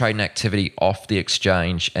trading activity off the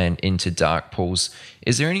exchange and into dark pools?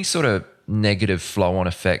 Is there any sort of negative flow-on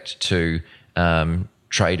effect to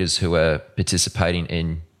traders who are participating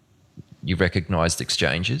in your recognized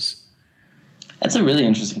exchanges? That's a really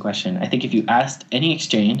interesting question. I think if you asked any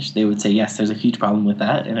exchange, they would say, yes, there's a huge problem with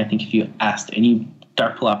that. And I think if you asked any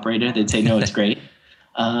dark pool operator, they'd say, no, it's great.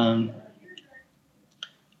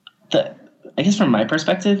 I guess from my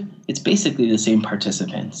perspective, it's basically the same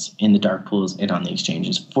participants in the dark pools and on the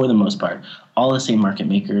exchanges for the most part. All the same market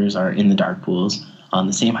makers are in the dark pools.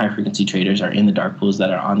 The same high frequency traders are in the dark pools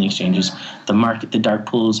that are on the exchanges. The dark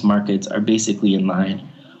pools markets are basically in line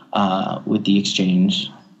with the exchanges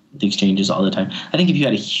all the time. I think if you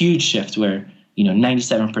had a huge shift where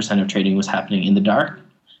 97% of trading was happening in the dark,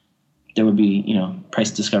 there would be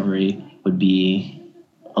price discovery would be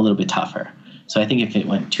a little bit tougher. So I think if it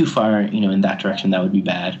went too far, in that direction, that would be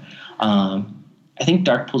bad. I think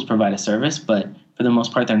dark pools provide a service, but for the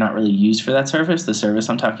most part, they're not really used for that service. The service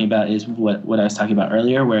I'm talking about is what I was talking about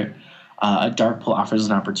earlier, where a dark pool offers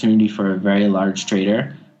an opportunity for a very large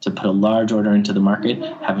trader to put a large order into the market,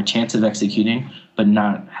 have a chance of executing, but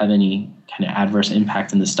not have any kind of adverse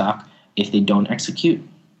impact in the stock if they don't execute.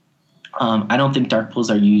 I don't think dark pools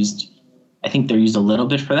are used. I think they're used a little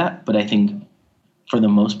bit for that, but I think for the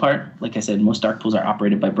most part, like I said, most dark pools are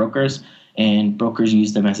operated by brokers, and brokers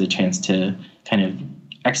use them as a chance to kind of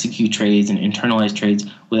execute trades and internalize trades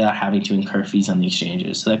without having to incur fees on the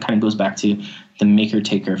exchanges. So that kind of goes back to the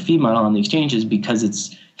maker-taker fee model on the exchanges, because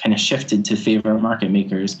it's kind of shifted to favor market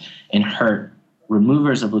makers and hurt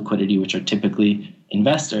removers of liquidity, which are typically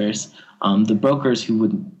investors. The brokers who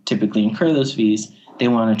would typically incur those fees, they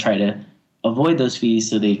want to try to avoid those fees,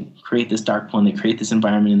 so they create this dark pool and they create this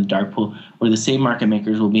environment in the dark pool where the same market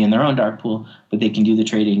makers will be in their own dark pool, but they can do the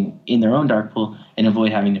trading in their own dark pool and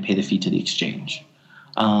avoid having to pay the fee to the exchange.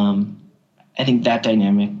 I think that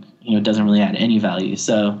dynamic, doesn't really add any value.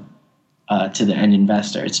 So to the end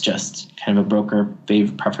investor, it's just kind of a broker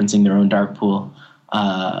preferencing their own dark pool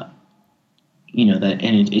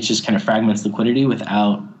it just kind of fragments liquidity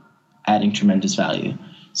without adding tremendous value.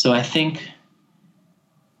 So I think,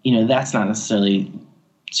 that's not necessarily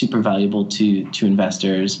super valuable to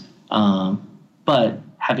investors. But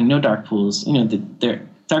having no dark pools,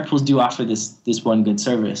 dark pools do offer this one good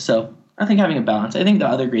service. So I think having a balance. I think the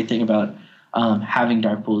other great thing about having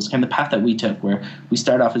dark pools, kind of the path that we took, where we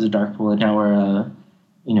started off as a dark pool and now we're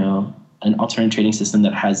an alternate trading system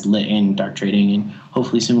that has lit in dark trading, and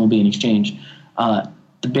hopefully soon will be an exchange.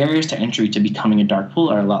 The barriers to entry to becoming a dark pool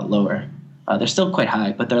are a lot lower. They're still quite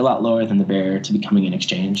high, but they're a lot lower than the barrier to becoming an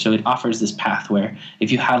exchange. So it offers this path where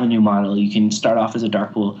if you have a new model, you can start off as a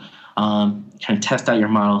dark pool, kind of test out your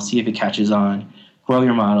model, see if it catches on, grow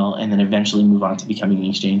your model, and then eventually move on to becoming an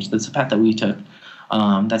exchange. That's the path that we took.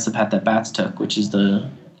 That's the path that Bats took, which is the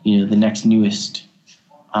next newest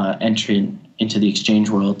entrant into the exchange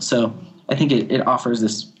world. So I think it offers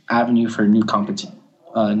this avenue for new competition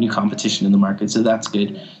in the market. So that's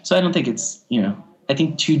good. So I don't think it's, I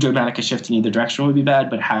think too dramatic a shift in either direction would be bad,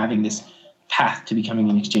 but having this path to becoming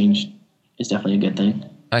an exchange is definitely a good thing.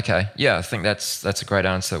 Okay. Yeah, I think that's a great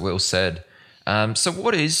answer. Well said. So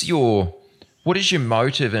what is your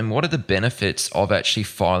motive and what are the benefits of actually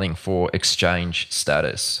filing for exchange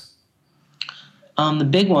status? The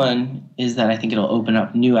big one is that I think it'll open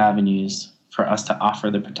up new avenues for us to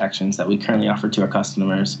offer the protections that we currently offer to our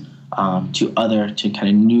customers, to kind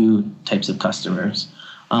of new types of customers.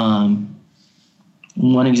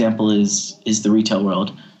 One example is the retail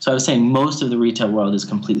world. So I was saying most of the retail world is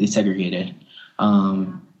completely segregated,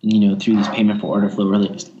 through these payment for order flow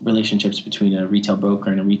relationships between a retail broker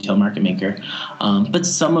and a retail market maker. But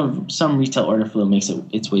some retail order flow makes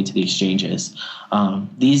its way to the exchanges.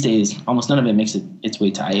 These days, almost none of it makes its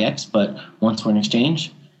way to IEX, but once we're an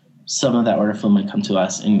exchange, some of that order flow might come to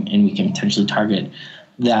us, and we can potentially target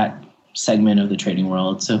that segment of the trading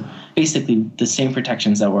world. So basically the same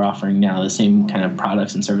protections that we're offering now, the same kind of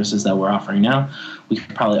products and services that we're offering now, we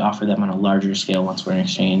could probably offer them on a larger scale once we're in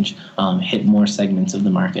exchange, hit more segments of the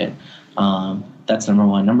market. That's number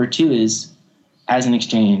one. Number two is, as an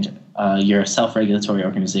exchange, you're a self-regulatory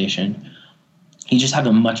organization. You just have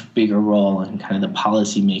a much bigger role in kind of the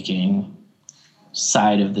policy-making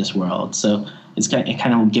side of this world. So it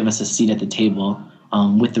kind of will give us a seat at the table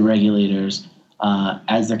with the regulators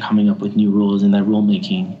as they're coming up with new rules in that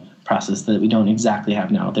rulemaking process that we don't exactly have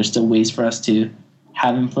now. There's still ways for us to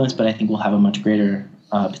have influence, but I think we'll have a much greater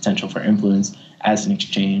potential for influence as an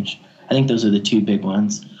exchange. I think those are the two big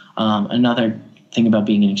ones. Another thing about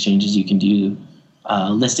being an exchange is you can do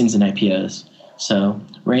listings and IPOs. So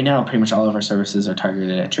right now, pretty much all of our services are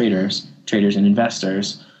targeted at traders and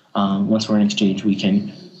investors. Once we're an exchange, we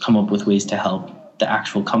can come up with ways to help the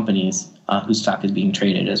actual companies whose stock is being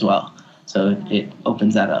traded as well. So it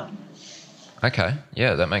opens that up. Okay.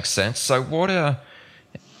 Yeah, that makes sense. So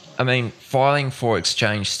filing for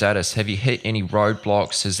exchange status, have you hit any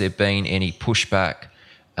roadblocks? Has there been any pushback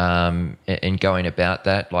in going about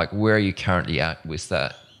that? Like, where are you currently at with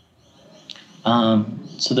that?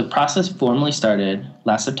 So the process formally started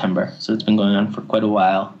last September. So it's been going on for quite a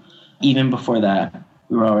while. Even before that,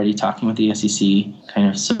 we were already talking with the SEC, kind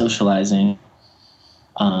of socializing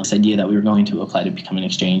this idea that we were going to apply to become an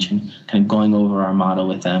exchange and kind of going over our model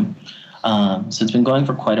with them. So it's been going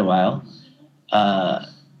for quite a while.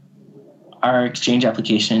 Our exchange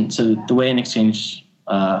application, so the way an exchange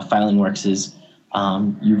filing works is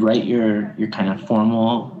you write your kind of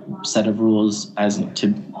formal set of rules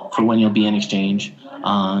for when you'll be an exchange,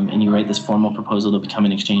 and you write this formal proposal to become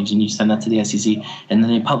an exchange, and you send that to the SEC, and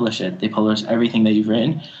then they publish it. They publish everything that you've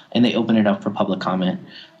written, and they open it up for public comment.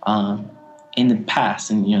 In the past,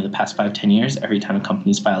 the past 5-10 years, every time a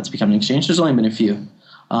company's filed to become an exchange, there's only been a few.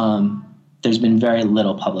 There's been very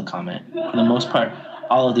little public comment. For the most part,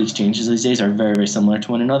 all of the exchanges these days are very, very similar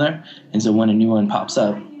to one another. And so when a new one pops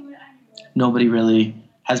up, nobody really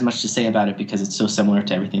has much to say about it because it's so similar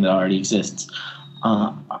to everything that already exists.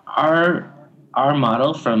 Our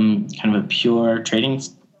model, from kind of a pure trading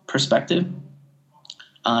perspective,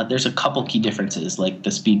 there's a couple key differences, like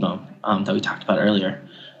the speed bump that we talked about earlier.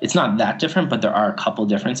 It's not that different, but there are a couple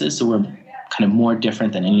differences. So we're kind of more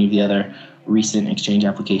different than any of the other recent exchange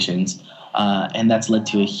applications. And that's led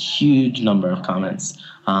to a huge number of comments.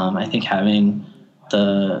 I think having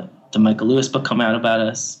the Michael Lewis book come out about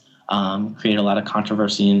us created a lot of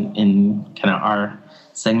controversy in kind of our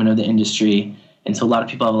segment of the industry. And so a lot of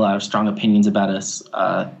people have a lot of strong opinions about us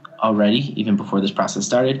already, even before this process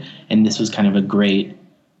started. And this was kind of a great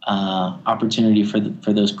opportunity for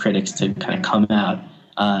those critics to kind of come out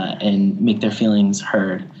and make their feelings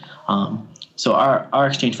heard. So our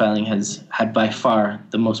exchange filing has had by far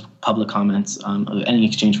the most public comments of any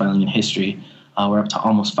exchange filing in history. We're up to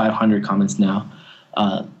almost 500 comments now.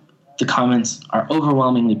 The comments are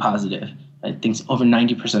overwhelmingly positive. I think over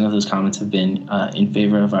 90% of those comments have been in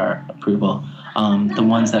favor of our approval. The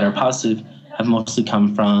ones that are positive have mostly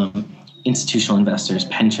come from institutional investors,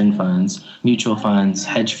 pension funds, mutual funds,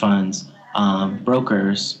 hedge funds,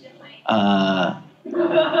 brokers,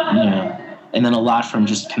 and then a lot from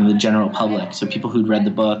just kind of the general public. So people who'd read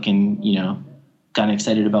the book and, gotten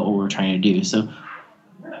excited about what we're trying to do. So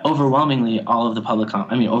overwhelmingly, the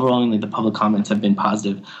public comments have been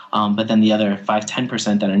positive. But then the other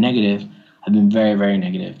 5-10% that are negative have been very, very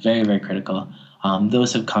negative, very, very critical.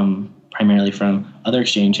 Those have come primarily from other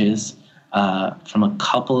exchanges, from a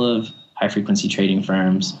couple of high-frequency trading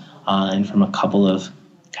firms, and from a couple of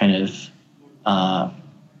kind of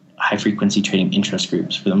high-frequency trading interest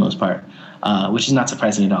groups for the most part, which is not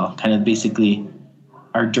surprising at all. Kind of basically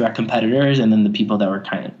our direct competitors, and then the people that were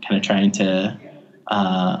kind of trying to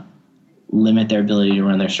limit their ability to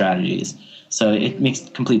run their strategies. So it makes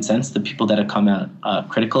complete sense, the people that have come out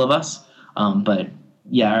critical of us. But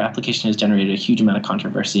yeah, our application has generated a huge amount of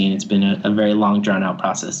controversy, and it's been a very long, drawn-out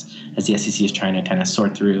process as the SEC is trying to kind of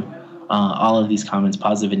sort through all of these comments,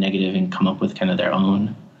 positive and negative, and come up with kind of their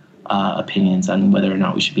own opinions on whether or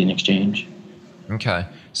not we should be an exchange. Okay.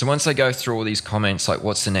 So once they go through all these comments, like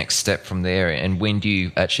what's the next step from there? And when do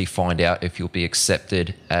you actually find out if you'll be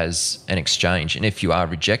accepted as an exchange? And if you are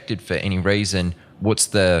rejected for any reason, what's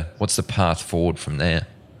the path forward from there?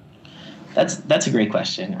 That's a great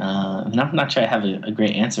question. I'm not sure I have a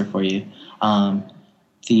great answer for you.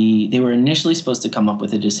 They were initially supposed to come up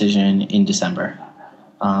with a decision in December.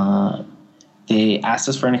 They asked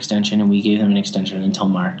us for an extension, and we gave them an extension until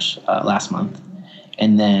March last month.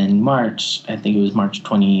 And then March, I think it was March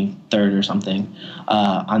 23rd or something,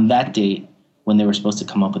 on that date, when they were supposed to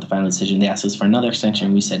come up with a final decision, they asked us for another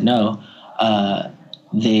extension. We said no.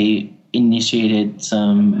 They initiated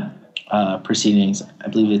some proceedings. I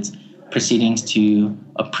believe it's proceedings to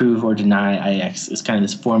approve or deny IEX. It's kind of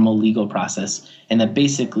this formal legal process, and that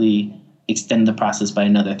basically extend the process by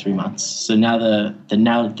another 3 months. So now the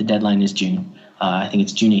deadline is June. I think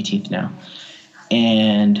it's June 18th now.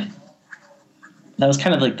 And that was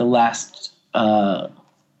kind of like the last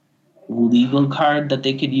legal card that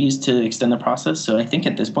they could use to extend the process. So I think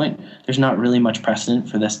at this point, there's not really much precedent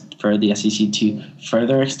for the SEC to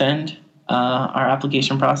further extend our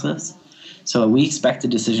application process. So we expect a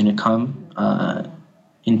decision to come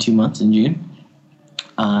in 2 months in June.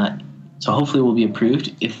 So hopefully we'll be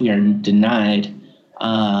approved. If we are denied,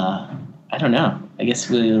 I don't know. I guess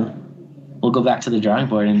we'll go back to the drawing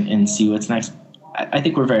board and see what's next. I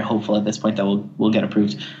think we're very hopeful at this point that we'll get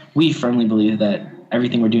approved. We firmly believe that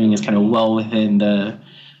everything we're doing is kind of well within the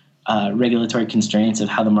regulatory constraints of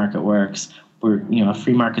how the market works. We're a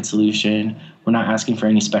free market solution. We're not asking for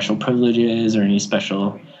any special privileges or any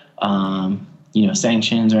special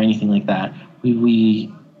sanctions or anything like that.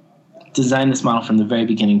 We designed this model from the very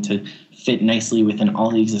beginning to fit nicely within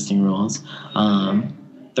all the existing rules.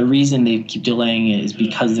 The reason they keep delaying it is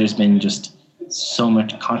because there's been just so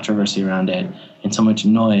much controversy around it and so much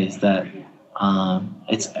noise that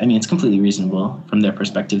it's completely reasonable from their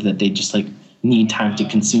perspective that they just need time to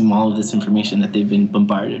consume all of this information that they've been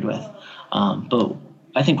bombarded with. But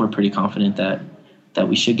I think we're pretty confident that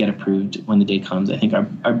we should get approved when the day comes. I think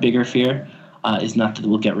our bigger fear is not that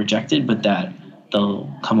we'll get rejected, but that they'll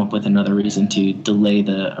come up with another reason to delay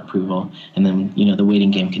the approval, and then the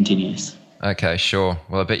waiting game continues. Okay, sure.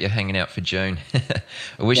 Well, I bet you're hanging out for June.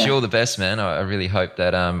 I wish you all the best, man. I really hope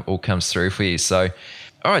that all comes through for you. So,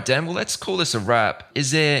 all right, Dan, well, let's call this a wrap. Is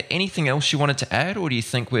there anything else you wanted to add, or do you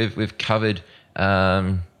think we've covered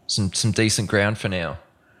some decent ground for now?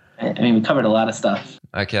 We covered a lot of stuff.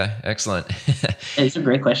 Okay, excellent. These are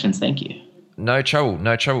great questions. Thank you. No trouble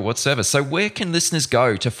whatsoever. So where can listeners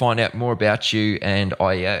go to find out more about you and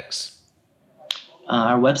IEX?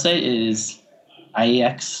 Our website is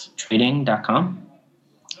iextrading.com.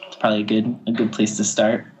 It's probably a good place to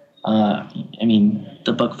start.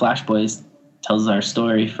 The book Flash Boys tells our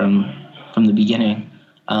story from the beginning.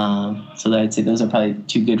 So I'd say those are probably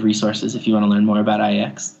two good resources if you want to learn more about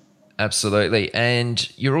IEX. Absolutely.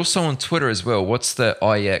 And you're also on Twitter as well. What's the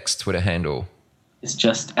IEX Twitter handle? It's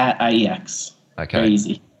just at IEX. Okay. Very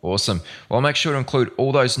easy. Awesome. Well, I'll make sure to include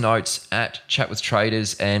all those notes at Chat with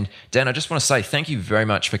Traders. And Dan, I just want to say thank you very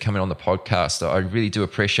much for coming on the podcast. I really do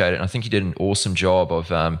appreciate it. And I think you did an awesome job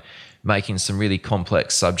of making some really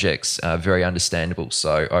complex subjects very understandable.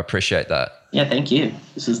 So I appreciate that. Yeah, thank you.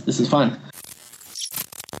 This is fun.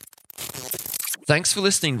 Thanks for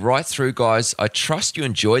listening right through, guys. I trust you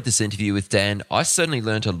enjoyed this interview with Dan. I certainly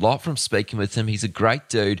learned a lot from speaking with him. He's a great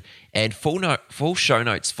dude. And full show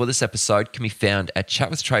notes for this episode can be found at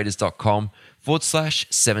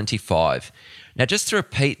chatwithtraders.com/75. Now, just to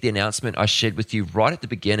repeat the announcement I shared with you right at the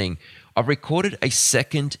beginning, I've recorded a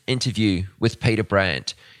second interview with Peter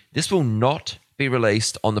Brandt. This will not be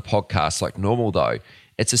released on the podcast like normal, though.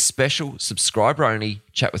 It's a special subscriber-only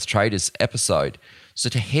Chat with Traders episode. So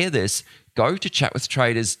to hear this, go to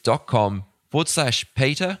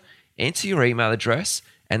chatwithtraders.com/Peter, enter your email address,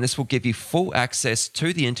 and this will give you full access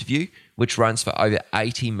to the interview, which runs for over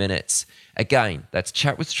 80 minutes. Again, that's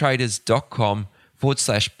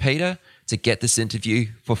chatwithtraders.com/Peter to get this interview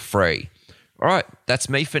for free. All right, that's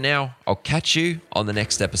me for now. I'll catch you on the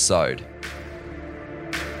next episode.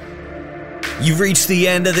 You've reached the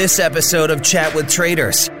end of this episode of Chat with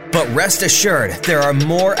Traders. But rest assured, there are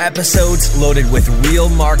more episodes loaded with real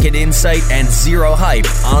market insight and zero hype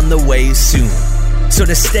on the way soon. So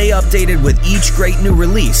to stay updated with each great new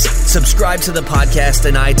release, subscribe to the podcast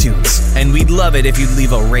in iTunes. And we'd love it if you'd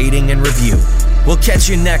leave a rating and review. We'll catch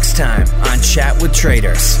you next time on Chat with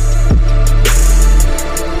Traders.